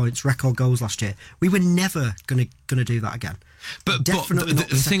record points, record goals last year. We were never going to do that again. But the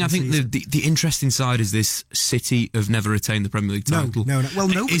thing, I think the interesting side is this: City have never retained the Premier League title. No. Well,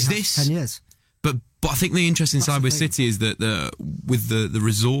 nobody has 10 years. But I think the interesting side with City is that with the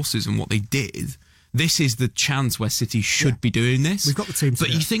resources and what they did. This is the chance where City should be doing this. We've got the team to But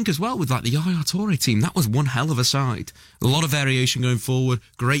you think as well with like the Yaya Toure team, that was one hell of a side. A lot of variation going forward,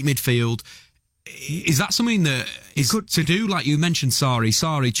 great midfield. Is that something that is to do? Like you mentioned Sarri,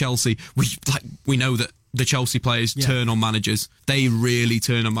 Chelsea. We know that the Chelsea players turn on managers. They really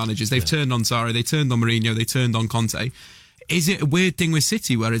turn on managers. They've turned on Sarri, they turned on Mourinho, they turned on Conte. Is it a weird thing with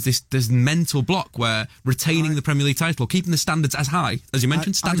City where there's mental block where retaining the Premier League title, keeping the standards as high as you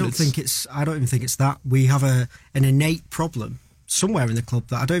mentioned? Standards. I don't even think it's that. We have an innate problem somewhere in the club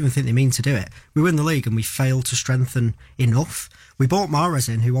that I don't even think they mean to do it. We win the league and we fail to strengthen enough. We bought Mahrez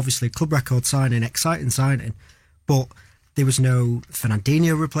in, who obviously club record signing, exciting signing, but there was no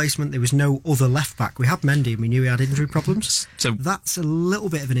Fernandinho replacement. There was no other left back. We had Mendy and we knew he had injury problems. So that's a little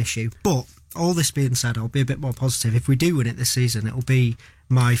bit of an issue, but. All this being said, I'll be a bit more positive. If we do win it this season, it'll be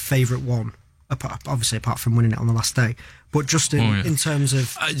my favourite one, apart from winning it on the last day. But just in terms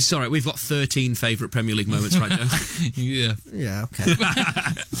of... it's all right, we've got 13 favourite Premier League moments right now. Yeah, okay.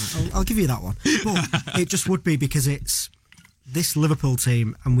 I'll give you that one. But it just would be because it's this Liverpool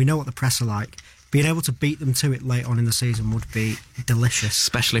team, and we know what the press are like. Being able to beat them to it late on in the season would be delicious.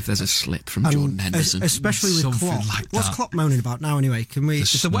 Especially if there's a slip from Jordan Henderson. Especially with Klopp. Like What's Klopp moaning about now anyway? Can we?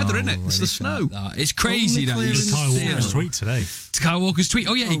 It's the weather, isn't it? It's the snow. It's crazy that Kyle Walker's tweet today. Kyle Walker's tweet.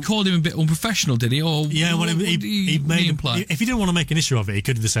 Oh yeah, he called him a bit unprofessional, did he? Or he made imply. If he didn't want to make an issue of it, he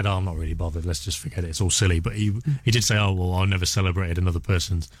could have just said, I'm not really bothered. Let's just forget it. It's all silly. But he did say, I never celebrated another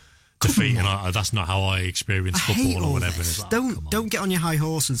person's defeat, and that's not how I experience football or whatever. Don't get on your high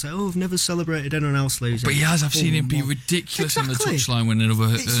horse and say, I've never celebrated anyone else losing. But he has. I've seen him be ridiculous on the touchline when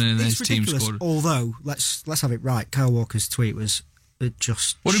his team scored. Although, let's have it right. Kyle Walker's tweet was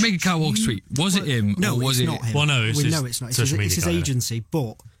just... What did you make of Kyle Walker's tweet? Was it him? No, or was it's not him. Well, no, we know it's not. It's his agency,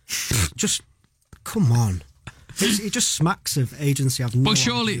 but just come on. It just smacks of agency. But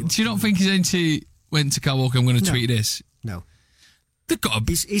surely, do you not think he went to Kyle Walker, I'm going to tweet this? No.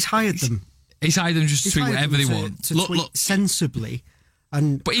 He's hired them. He's hired them just to tweet whatever they want. To tweet sensibly.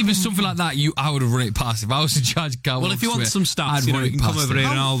 But even something like that, I would have run it past. If I was in charge of Kyle Well, if you want some stats, you can come over here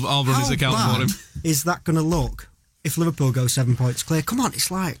and I'll run his account for him. Is that going to look if Liverpool go 7 points clear? Come on, it's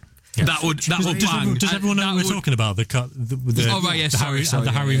like Yeah. That would bang. Does everyone know what we're talking about? The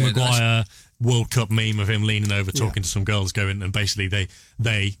Harry Maguire World Cup meme of him leaning over talking to some girls, going, and basically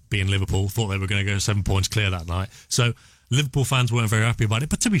they being Liverpool thought they were going to go 7 points clear that night. So Liverpool fans weren't very happy about it.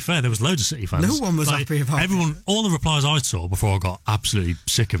 But to be fair, there was loads of City fans. No one was happy about it. All the replies I saw before I got absolutely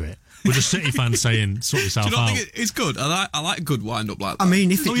sick of it were just City fans saying, "Sort yourself out." Do you not think it's good? I like a good wind up like that. I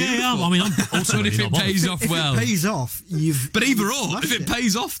mean, if it if it pays off well, if it pays off, But either or, if it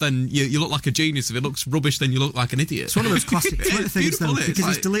pays off, then you look like a genius. If it looks rubbish, then you look like an idiot. It's one of those classic Twitter things, though, because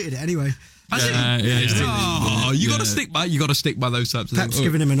he's deleted it anyway. You got to stick by. You got to stick by those types of things. Pep's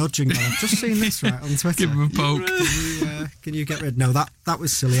giving him a nudging. I've just seen this right on Twitter. Give him a poke. Can you get rid? No, that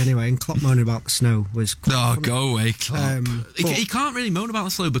was silly anyway. And Klopp moaning about the snow was. Go away, Klopp. He can't really moan about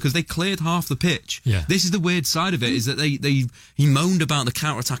the snow because they cleared half the pitch. Yeah. This is the weird side of it, is that he moaned about the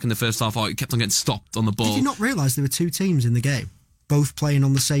counter attack in the first half. He kept on getting stopped on the ball. Did you not realise there were two teams in the game, both playing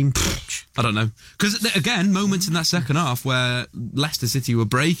on the same pitch? I don't know. Because, again, moments in that second half where Leicester City were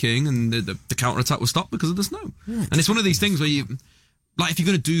breaking and the counter-attack was stopped because of the snow. Right. And it's one of these things where you... Like, if you're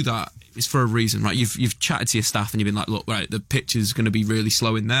going to do that, it's for a reason, right? You've chatted to your staff and you've been like, look, right, the pitch is going to be really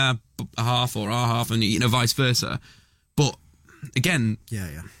slow in their half or our half, and, vice versa. But, again... Yeah.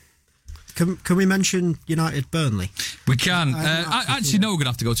 Can we mention United Burnley? We can. Actually, no, we're going to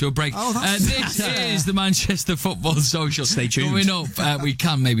have to go to a break. This is the Manchester Football Social. Stay tuned. Coming up, we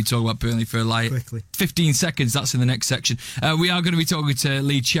can maybe talk about Burnley for quickly. 15 seconds. That's in the next section. We are going to be talking to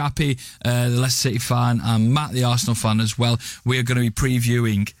Lee Chappie, the Leicester City fan, and Matt, the Arsenal fan as well. We are going to be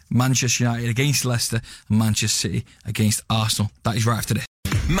previewing Manchester United against Leicester and Manchester City against Arsenal. That is right after this.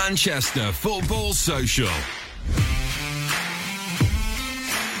 Manchester Football Social.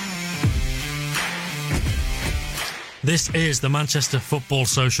 This is the Manchester Football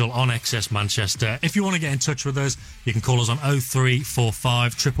Social on XS Manchester. If you want to get in touch with us, you can call us on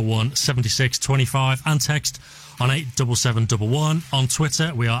 0345 111 7625 and text on 87711. On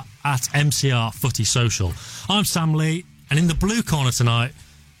Twitter, we are at MCR Footy Social. I'm Sam Lee, and in the blue corner tonight,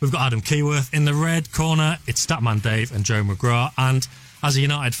 we've got Adam Keyworth. In the red corner, it's Statman Dave and Joe McGrath. And as a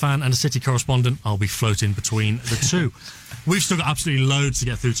United fan and a City correspondent, I'll be floating between the two. We've still got absolutely loads to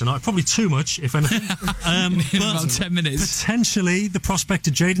get through tonight. Probably too much, if anything. About 10 minutes. Potentially the prospect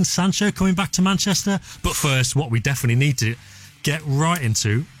of Jadon Sancho coming back to Manchester. But first, what we definitely need to get right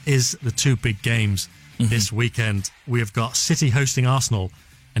into is the two big games this weekend. We have got City hosting Arsenal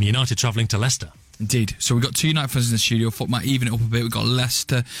and United travelling to Leicester. Indeed. So we've got two United fans in the studio. Thought might even it up a bit. We've got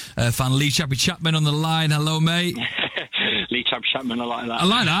Leicester fan Lee Chappie Chapman on the line. Hello, mate. Lee Chapman, I like that. I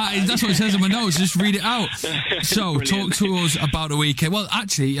like that. That's what it says on my notes. Just read it out. So, talk to us about the weekend. Well,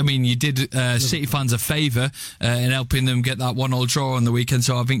 actually, I mean, you did City fans a favour in helping them get that 1-1 draw on the weekend,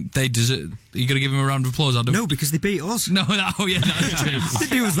 so I think they deserve... Are you going to give them a round of applause, Adam? No, because they beat us. No, that's true. They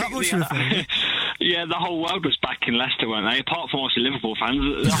do us that much of a favour. Yeah, the whole world was backing Leicester, weren't they? Apart from us Liverpool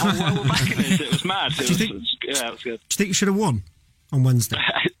fans, the whole world were backing us. It was mad. It was good. Do you think you should have won on Wednesday?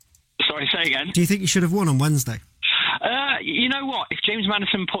 Sorry, say again? Do you think you should have won on Wednesday? You know what? If James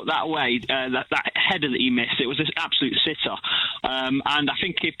Maddison put that away, that header that he missed, it was an absolute sitter. And I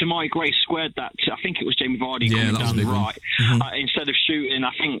think if Damari Gray squared that, I think it was Jamie Vardy coming down the right, instead of shooting, I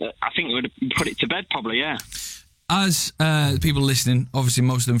think it would have put it to bed probably, yeah. As people listening, obviously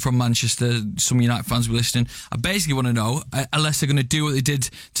most of them from Manchester, some United fans were listening, I basically want to know, unless they're going to do what they did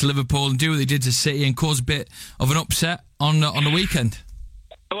to Liverpool and do what they did to City and cause a bit of an upset on the weekend.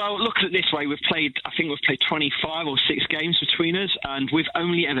 Well, look at it this way. I think we've played 25 or 6 games between us, and we've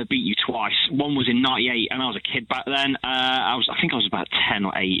only ever beat you twice. One was in '98, and I was a kid back then. I think I was about 10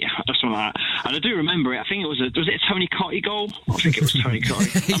 or 8, or something like that. And I do remember it. I think it was it a Tony Cottee goal? I think it was Tony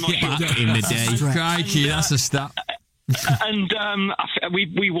Cottee. I'm not sure. In the day. Crikey, that's a stat. And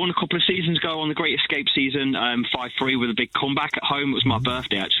we won a couple of seasons ago on the Great Escape season, 5-3 with a big comeback at home. It was my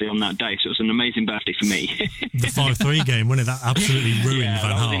birthday actually on that day, so it was an amazing birthday for me. The 5-3 game, wasn't it? That absolutely ruined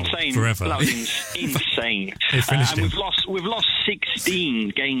Van Gaal forever. That was insane. And we've lost 16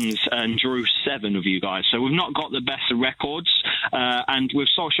 games and drew 7 of you guys, so we've not got the best of records. And with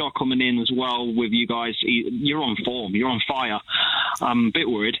Solskjaer coming in as well with you guys, you're on form, you're on fire. I'm a bit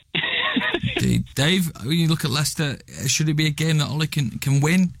worried. Dave, when you look at Leicester, should it be a game that Ole can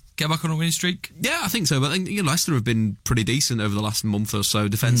win? Get back on a winning streak? Yeah, I think so. But I think Leicester have been pretty decent over the last month or so.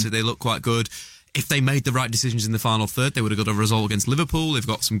 Defensively, they look quite good. If they made the right decisions in the final third, they would have got a result against Liverpool. They've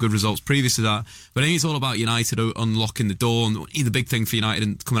got some good results previous to that. But I think it's all about United unlocking the door. And the big thing for United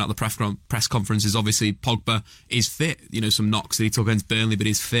and coming out of the press conference is obviously Pogba is fit. Some knocks that he took against Burnley, but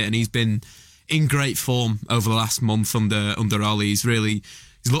he's fit and he's been in great form over the last month under Ole. He's really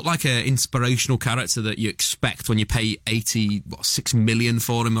He's looked like an inspirational character that you expect when you pay 6 million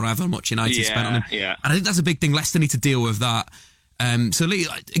for him or however much United spent on him. Yeah. And I think that's a big thing. Leicester need to deal with that. So, Lee,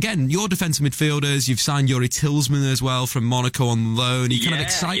 again, your defensive midfielders, you've signed Yuri Tillsman as well from Monaco on loan. Are you kind of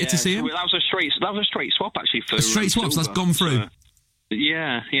excited to see him? That was a straight swap, actually. For a straight swap, so that's gone through.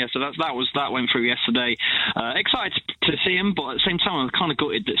 So that went through yesterday. Excited to see him, but at the same time, I'm kind of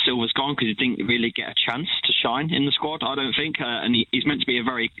gutted that Silva's gone because he didn't really get a chance to shine in the squad, I don't think. And he's meant to be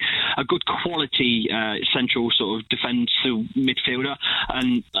a good quality central sort of defensive midfielder.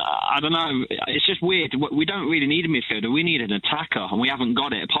 And I don't know, it's just weird. We don't really need a midfielder. We need an attacker, and we haven't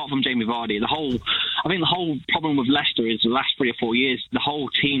got it. Apart from Jamie Vardy, I think the whole problem with Leicester is the last 3 or 4 years, the whole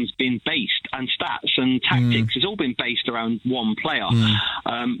team's been based, and stats and tactics has all been based around one player.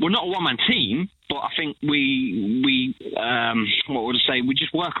 We're not a one-man team, but I think we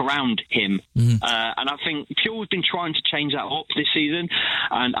just work around him. And I think Puel's been trying to change that up this season,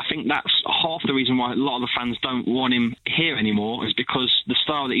 and I think that's half the reason why a lot of the fans don't want him here anymore, is because the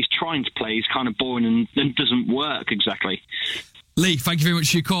style that he's trying to play is kind of boring and doesn't work exactly. Lee, thank you very much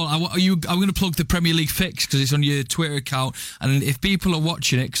for your call. I'm going to plug the Premier League Fix because it's on your Twitter account, and if people are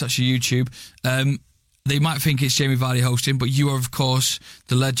watching it, because that's your YouTube, they might think it's Jamie Vardy hosting, but you are, of course,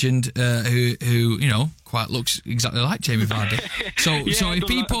 the legend who quite looks exactly like Jamie Vardy. So if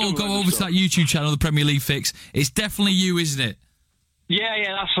people go over to that YouTube channel, the Premier League Fix, it's definitely you, isn't it? Yeah,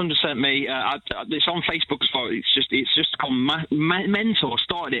 that's 100% me. It's on Facebook as well. It's just gone mental. I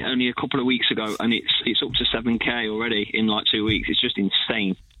started it only a couple of weeks ago, and it's up to 7K already in like 2 weeks. It's just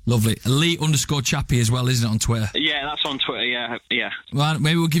insane. Lovely. Lee_Chappie as well, isn't it, on Twitter? Yeah, that's on Twitter, yeah. Well,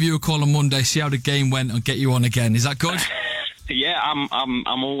 maybe we'll give you a call on Monday, see how the game went, and get you on again. Is that good? Yeah,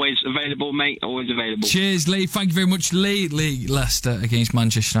 I'm always available, mate. Always available. Cheers, Lee. Thank you very much, Lee. Leicester against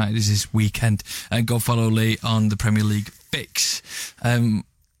Manchester United is this weekend. And go follow Lee on the Premier League Fix. A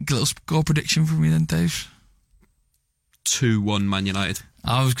little score prediction from you then, Dave? 2-1 Man United.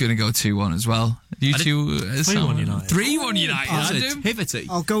 I was going to go 2-1 as well. You two... 3-1 United. 3-1 United. Pivoty.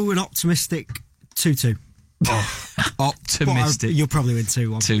 I'll go an optimistic 2-2. Optimistic. You'll probably win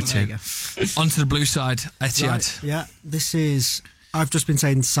 2-1. 2-2. On to the blue side, Etihad. Right, yeah, this is... I've just been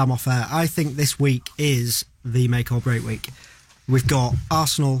saying Sam off air. I think this week is the make or break week. We've got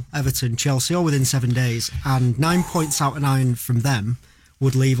Arsenal, Everton, Chelsea all within 7 days, and 9 points out of 9 from them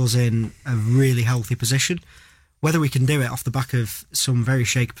would leave us in a really healthy position. Whether we can do it off the back of some very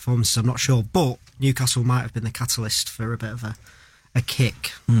shaky performances, I'm not sure, but Newcastle might have been the catalyst for a bit of a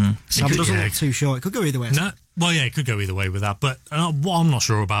kick. Sam doesn't look too sure. It could go either way. No, well, yeah, it could go either way with that. But what I'm not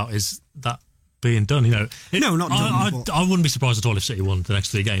sure about is that being done. No, not done. I wouldn't be surprised at all if City won the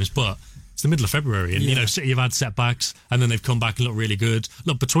next 3 games, but it's the middle of February, and City have had setbacks, and then they've come back and look really good.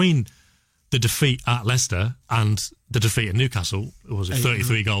 Look, between the defeat at Leicester and the defeat at Newcastle, it was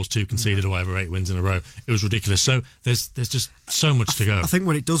 33 goals, 2 conceded, or whatever, 8 wins in a row. It was ridiculous. So there's just so much to go. I think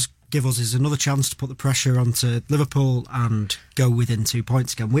what it does give us is another chance to put the pressure onto Liverpool and go within 2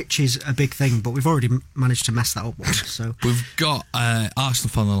 points again, which is a big thing, but we've already managed to mess that up once. So we've got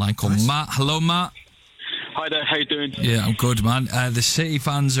Arsenal on the line called Matt. Hello, Matt. Hi there, how you doing? Yeah, I'm good, man. The City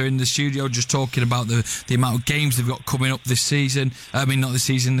fans are in the studio just talking about the amount of games they've got coming up this season. I mean, not this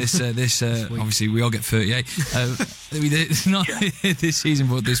season, this obviously we all get 38. Not this season,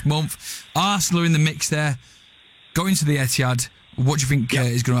 but this month. Arsenal are in the mix there. Going to the Etihad, what do you think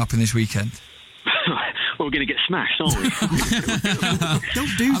is going to happen this weekend? Well, we're going to get smashed, aren't we?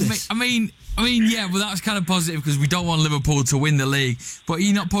 Don't do this. I mean, yeah, but that's kind of positive because we don't want Liverpool to win the league. But are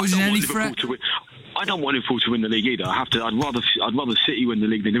you not posing any threat? I don't want Liverpool to win the league either. I'd rather City win the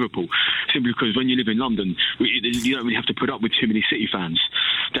league than Liverpool, simply because when you live in London, you don't really have to put up with too many City fans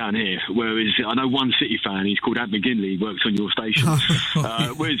down here. Whereas I know one City fan, he's called Ad McGinley, works on your station.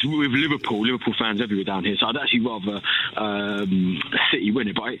 Whereas with Liverpool fans everywhere down here, so I'd actually rather City win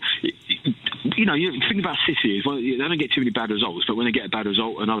it. But you think about City is, well, they don't get too many bad results, but when they get a bad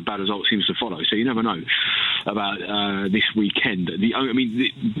result, another bad result seems to follow. So you never know about this weekend.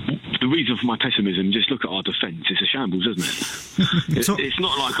 The reason for my pessimism, just look at our defence. It's a shambles, isn't it? It's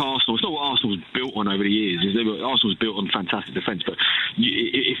not like Arsenal. It's not what Arsenal's built on over the years. Arsenal's built on fantastic defence, but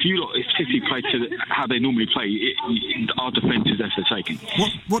if City play to how they normally play, our defence is there for the taking.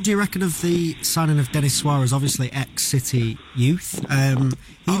 What do you reckon of the signing of Denis Suarez, obviously ex-City youth?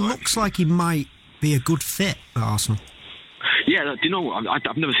 He looks like he might be a good fit at Arsenal. Yeah, do you know what?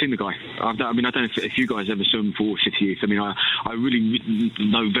 I've never seen the guy. I don't know if you guys ever saw him for City Youth. I mean, I really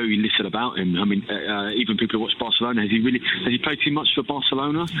know very little about him. I mean, even people who watch Barcelona, has he played too much for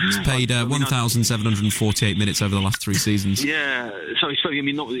Barcelona? He's played 1,748 minutes over the last 3 seasons. Yeah, so it's very. I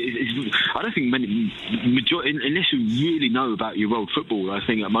mean, I don't think unless you really know about your world football, I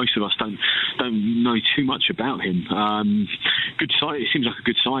think that most of us don't know too much about him. Good sign. It seems like a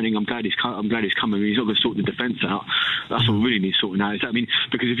good signing. I'm glad he's coming. He's not going to sort the defence out. That's what really needs sorting out.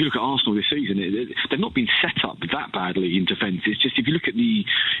 Because if you look at Arsenal this season, they've not been set up that badly in defence. It's just if you look at the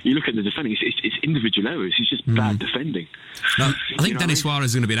defending, it's individual errors. It's just bad defending. No, I think Denis Suarez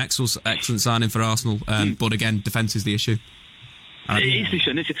is going to be an excellent signing for Arsenal. But again, defence is the issue.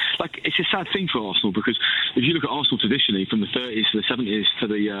 It's a sad thing for Arsenal, because if you look at Arsenal traditionally, from the 30s to the 70s to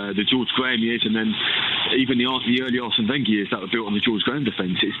the George Graham years, and then even the early Arsene Wenger years that were built on the George Graham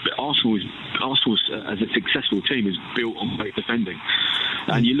defence, Arsenal's as a successful team is built on great defending.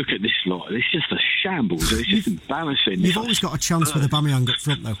 And you look at this lot, it's just a shambles. It's just embarrassing. You've always got a chance with Aubameyang up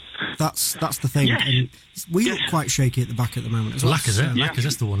front, though. That's the thing. Yes. And we look quite shaky at the back at the moment as well.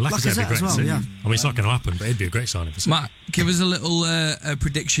 Lacazette's the one. Lacazette would be great as well, to see. yeah. I mean, it's not going to happen, but it'd be a great signing for City. Matt, give us a little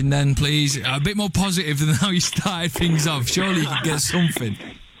prediction then, please. A bit more positive than how you started things off. Surely you can get something.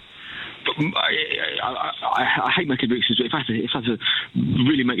 I hate making predictions, but if I had to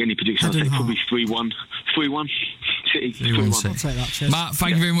really make any predictions, I'd say probably 3-1. 3-1 City. 3-1. I'll take that, cheers. Matt,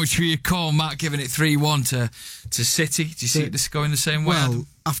 thank you very much for your call. Matt giving it 3-1 to City. Do you see this going the same way? Well,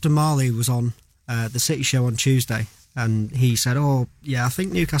 after Marley was on the City show on Tuesday, and he said, I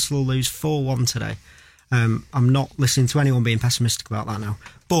think Newcastle will lose 4-1 today. I'm not listening to anyone being pessimistic about that now.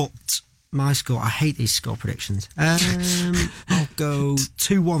 But my score, I hate these score predictions. I'll go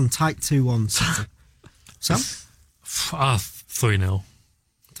 2-1, tight 2-1 City. Sam? 3-0.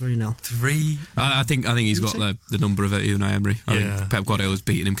 3-0. 3. I think he's got the number of it, Unai Emery. I think Pep Guardiola's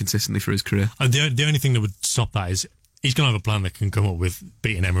beating him consistently for his career. The only thing that would stop that is he's going to have a plan that can come up with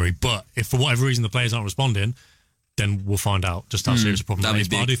beating Emery. But if for whatever reason the players aren't responding, then we'll find out just how serious a problem that is.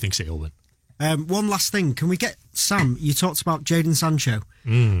 But I do think City will win. One last thing. Can we get Sam? You talked about Jadon Sancho.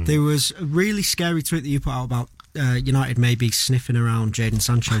 There was a really scary tweet that you put out about United maybe sniffing around Jadon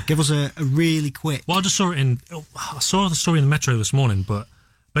Sancho. Give us a really quick. Well, I saw the story in the Metro this morning, but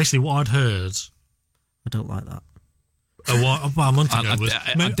basically what I'd heard. I don't like that. About a month ago was.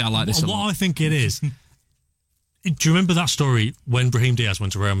 I like this. What I think it is. Do you remember that story when Brahim Diaz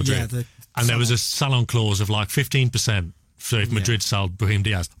went to Real Madrid? Yeah, and there was a sell-on clause of like 15%. So if Madrid sold Brahim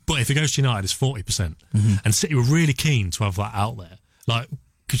Diaz, but if it goes to United, it's 40%. And City were really keen to have that out there. Like,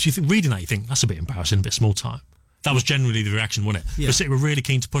 because reading that, you think that's a bit embarrassing, a bit small time. That was generally the reaction, wasn't it? Yeah. But City were really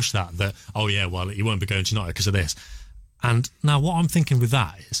keen to push that he won't be going to United because of this. And now what I'm thinking with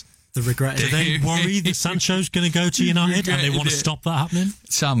that is, the regret. Do they worry that Sancho's going to go to United and they want to stop that happening?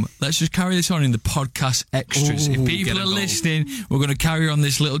 Sam, let's just carry this on in the podcast extras. If people are listening, we're going to carry on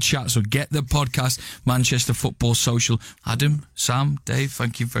this little chat. So get the podcast, Manchester Football Social. Adam, Sam, Dave,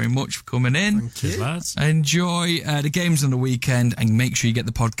 thank you very much for coming in. Thank you. Lads. Enjoy the games on the weekend and make sure you get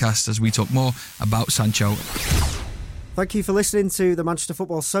the podcast as we talk more about Sancho. Thank you for listening to the Manchester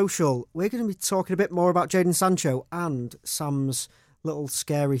Football Social. We're going to be talking a bit more about Jadon Sancho and Sam's little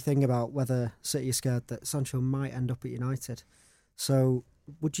scary thing about whether City are scared that Sancho might end up at United. So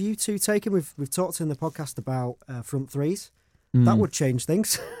would you two take him? We've talked in the podcast about front threes. That would change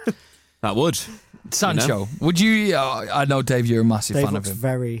things. That would. Sancho, would you? I know, Dave, you're a massive Dave fan looks of him.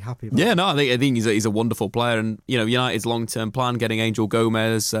 Very happy about Yeah, no, I think he's a wonderful player, and United's long-term plan, getting Angel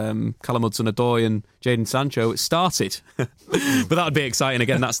Gomez, Callum Hudson-Odoi and Jadon Sancho, it started. But that would be exciting.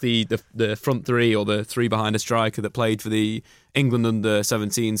 Again, that's the front three, or the three behind a striker that played for the England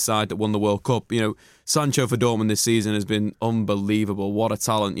under-17 side that won the World Cup. Sancho for Dortmund this season has been unbelievable. What a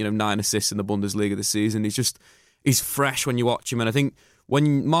talent! 9 assists in the Bundesliga this season. He's fresh when you watch him, and I think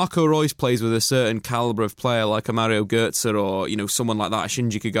when Marco Reus plays with a certain calibre of player like a Mario Götze or someone like that, a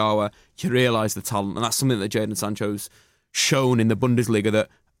Shinji Kagawa, you realise the talent, and that's something that Jadon Sancho's shown in the Bundesliga, that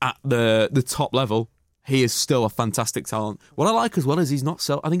at the top level he is still a fantastic talent. What I like as well is he's not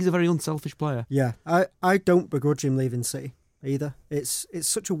I think he's a very unselfish player. Yeah, I don't begrudge him leaving City either. It's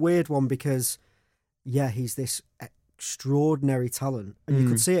such a weird one because he's this extraordinary talent, and you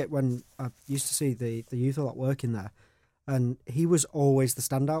could see it when I used to see the youth a lot working there. And he was always the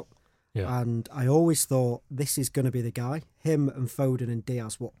standout. Yeah. And I always thought, this is going to be the guy. Him and Foden and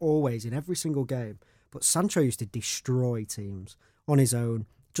Diaz were always in every single game. But Sancho used to destroy teams on his own,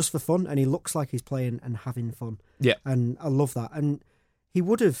 just for fun. And he looks like he's playing and having fun. Yeah. And I love that. And he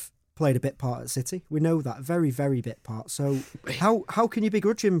would have played a bit part at City. We know that. Very, very bit part. So how can you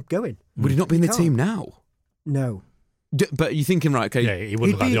begrudge him going? Would he not be in the team now? No. But you're thinking, right, okay. Yeah, he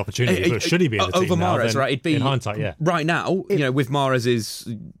wouldn't have had the opportunity, but should he be in the team over now, Mahrez, then, right? It'd be, in hindsight, yeah. Right now, with Mahrez's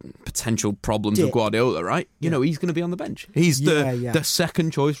potential problems with Guardiola, right? You know, he's going to be on the bench. He's the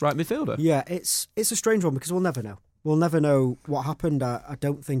second choice right midfielder. Yeah, it's a strange one because we'll never know. We'll never know what happened. I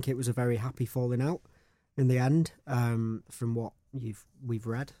don't think it was a very happy falling out in the end, from what we've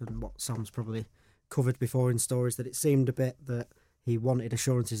read and what Sam's probably covered before in stories, that it seemed a bit that he wanted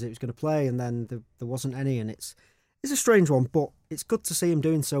assurances that he was going to play, and then there wasn't any, and it's a strange one, but it's good to see him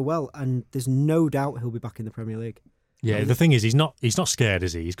doing so well, and there's no doubt he'll be back in the Premier League. Yeah, the thing is, he's not scared,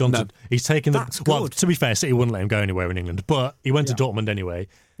 is he? He's gone. He's taken the. Well, to be fair, City wouldn't let him go anywhere in England, but he went to Dortmund anyway.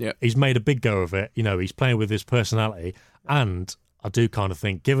 Yeah, he's made a big go of it. You know, he's playing with his personality, and I do kind of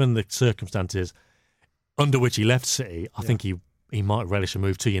think, given the circumstances under which he left City, I think he might relish a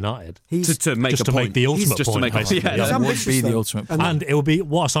move to United to make the ultimate point. That would be the ultimate point. And it will be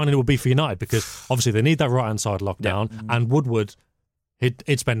what a signing it will be for United, because obviously they need that right hand side lockdown, and Woodward.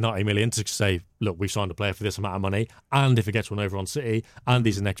 He'd spend 90 million to say, look, we've signed a player for this amount of money, and if it gets one over on City, and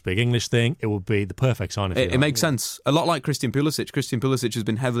he's the next big English thing, it will be the perfect signing. It makes sense. A lot like Christian Pulisic. Christian Pulisic has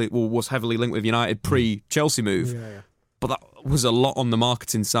been was heavily linked with United pre-Chelsea move, but that was a lot on the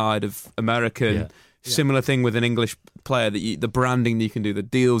marketing side of American. Yeah. Similar thing with an English player, that the branding that you can do, the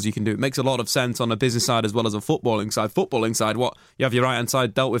deals you can do. It makes a lot of sense on a business side as well as a footballing side. Footballing side, what you have your right hand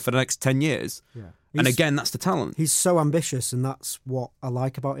side dealt with for the next 10 years. Yeah. And again, that's the talent. He's so ambitious, and that's what I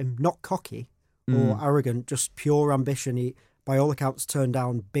like about him. Not cocky or arrogant, just pure ambition. He, by all accounts, turned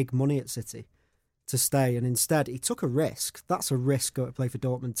down big money at City to stay, and instead he took a risk. That's a risk going to play for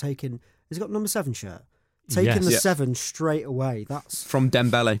Dortmund. He's got number 7 shirt. Taking the 7 straight away. That's from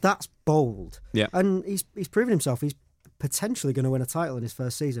Dembele. That's bold. Yeah, and he's proven himself. He's potentially going to win a title in his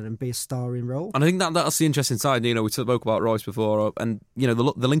first season and be a starring role. And I think that's the interesting side. You know, we spoke about Royce before, and you know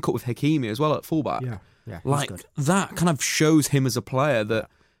the link up with Hakimi as well at fullback. Yeah, like good. That kind of shows him as a player that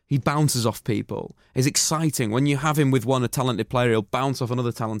he bounces off people. It's exciting when you have him with a talented player. He'll bounce off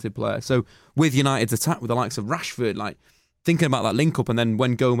another talented player. So with United's attack with the likes of Rashford, like thinking about that link up, and then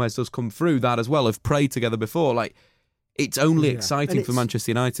when Gomez does come through, that as well, have prayed together before. Like it's only exciting for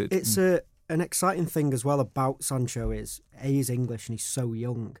Manchester United. It's an exciting thing as well about Sancho is he's English and he's so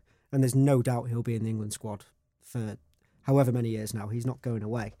young, and there's no doubt he'll be in the England squad for however many years now. He's not going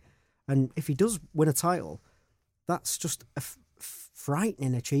away, and if he does win a title, that's just a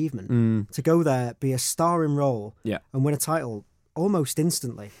frightening achievement to go there, be a starring role, and win a title almost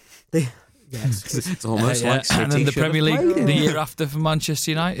instantly. It's almost like City and then the Premier League the year after for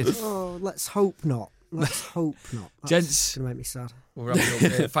Manchester United. Oh, let's hope not. Let's hope not. That's Gents, going to make me sad. We'll wrap it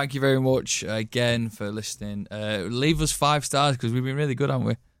up here. Thank you very much again for listening. Leave us 5 stars because we've been really good, haven't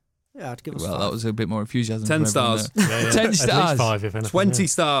we? Yeah, I'd give us 5. Well, that was a bit more enthusiasm. 10 stars. 10 stars. At least 5, if anything. 20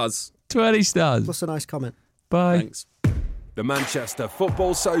 stars. 20 stars. Plus a nice comment. Bye. Thanks. The Manchester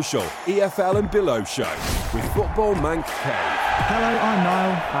Football Social EFL and Below Show with Football Man Cave. Hello, I'm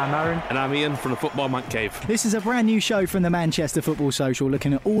Niall. I'm Aaron. And I'm Ian from the Football Man Cave. This is a brand new show from the Manchester Football Social,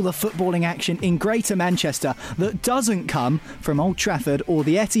 looking at all the footballing action in Greater Manchester that doesn't come from Old Trafford or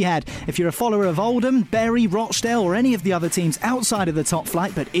the Etihad. If you're a follower of Oldham, Bury, Rochdale or any of the other teams outside of the top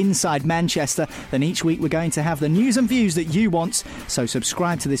flight but inside Manchester, then each week we're going to have the news and views that you want. So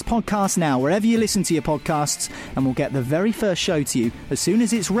subscribe to this podcast now wherever you listen to your podcasts, and we'll get the very first show to you as soon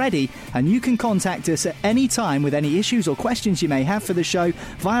as it's ready, and you can contact us at any time with any issues or questions you may have for the show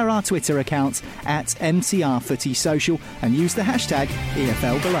via our Twitter account at MCRFootySocial and use the hashtag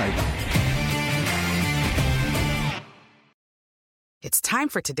EFLBelow. It's time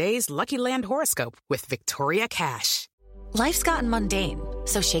for today's Lucky Land horoscope with Victoria Cash. Life's gotten mundane,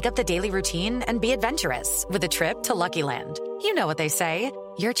 so shake up the daily routine and be adventurous with a trip to Lucky Land. You know what they say,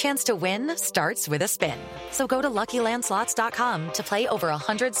 your chance to win starts with a spin. So go to LuckyLandSlots.com to play over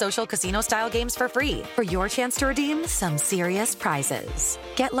 100 social casino-style games for free for your chance to redeem some serious prizes.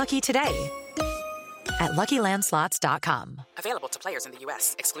 Get lucky today at LuckyLandSlots.com. Available to players in the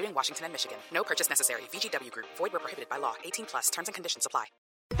U.S., excluding Washington and Michigan. No purchase necessary. VGW Group. Void where prohibited by law. 18+. Terms and conditions apply.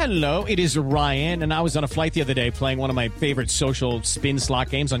 Hello, it is Ryan, and I was on a flight the other day playing one of my favorite social spin slot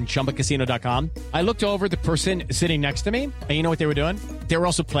games on ChumbaCasino.com. I looked over at the person sitting next to me, and you know what they were doing? They were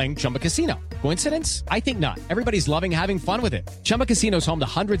also playing Chumba Casino. Coincidence? I think not. Everybody's loving having fun with it. Chumba Casino is home to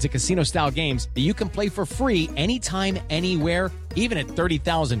hundreds of casino-style games that you can play for free anytime, anywhere, even at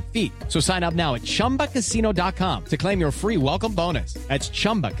 30,000 feet. So sign up now at ChumbaCasino.com to claim your free welcome bonus. That's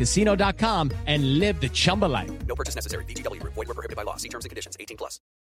ChumbaCasino.com and live the Chumba life. No purchase necessary. VGW Group. Void where prohibited by law. See terms and conditions. 18+.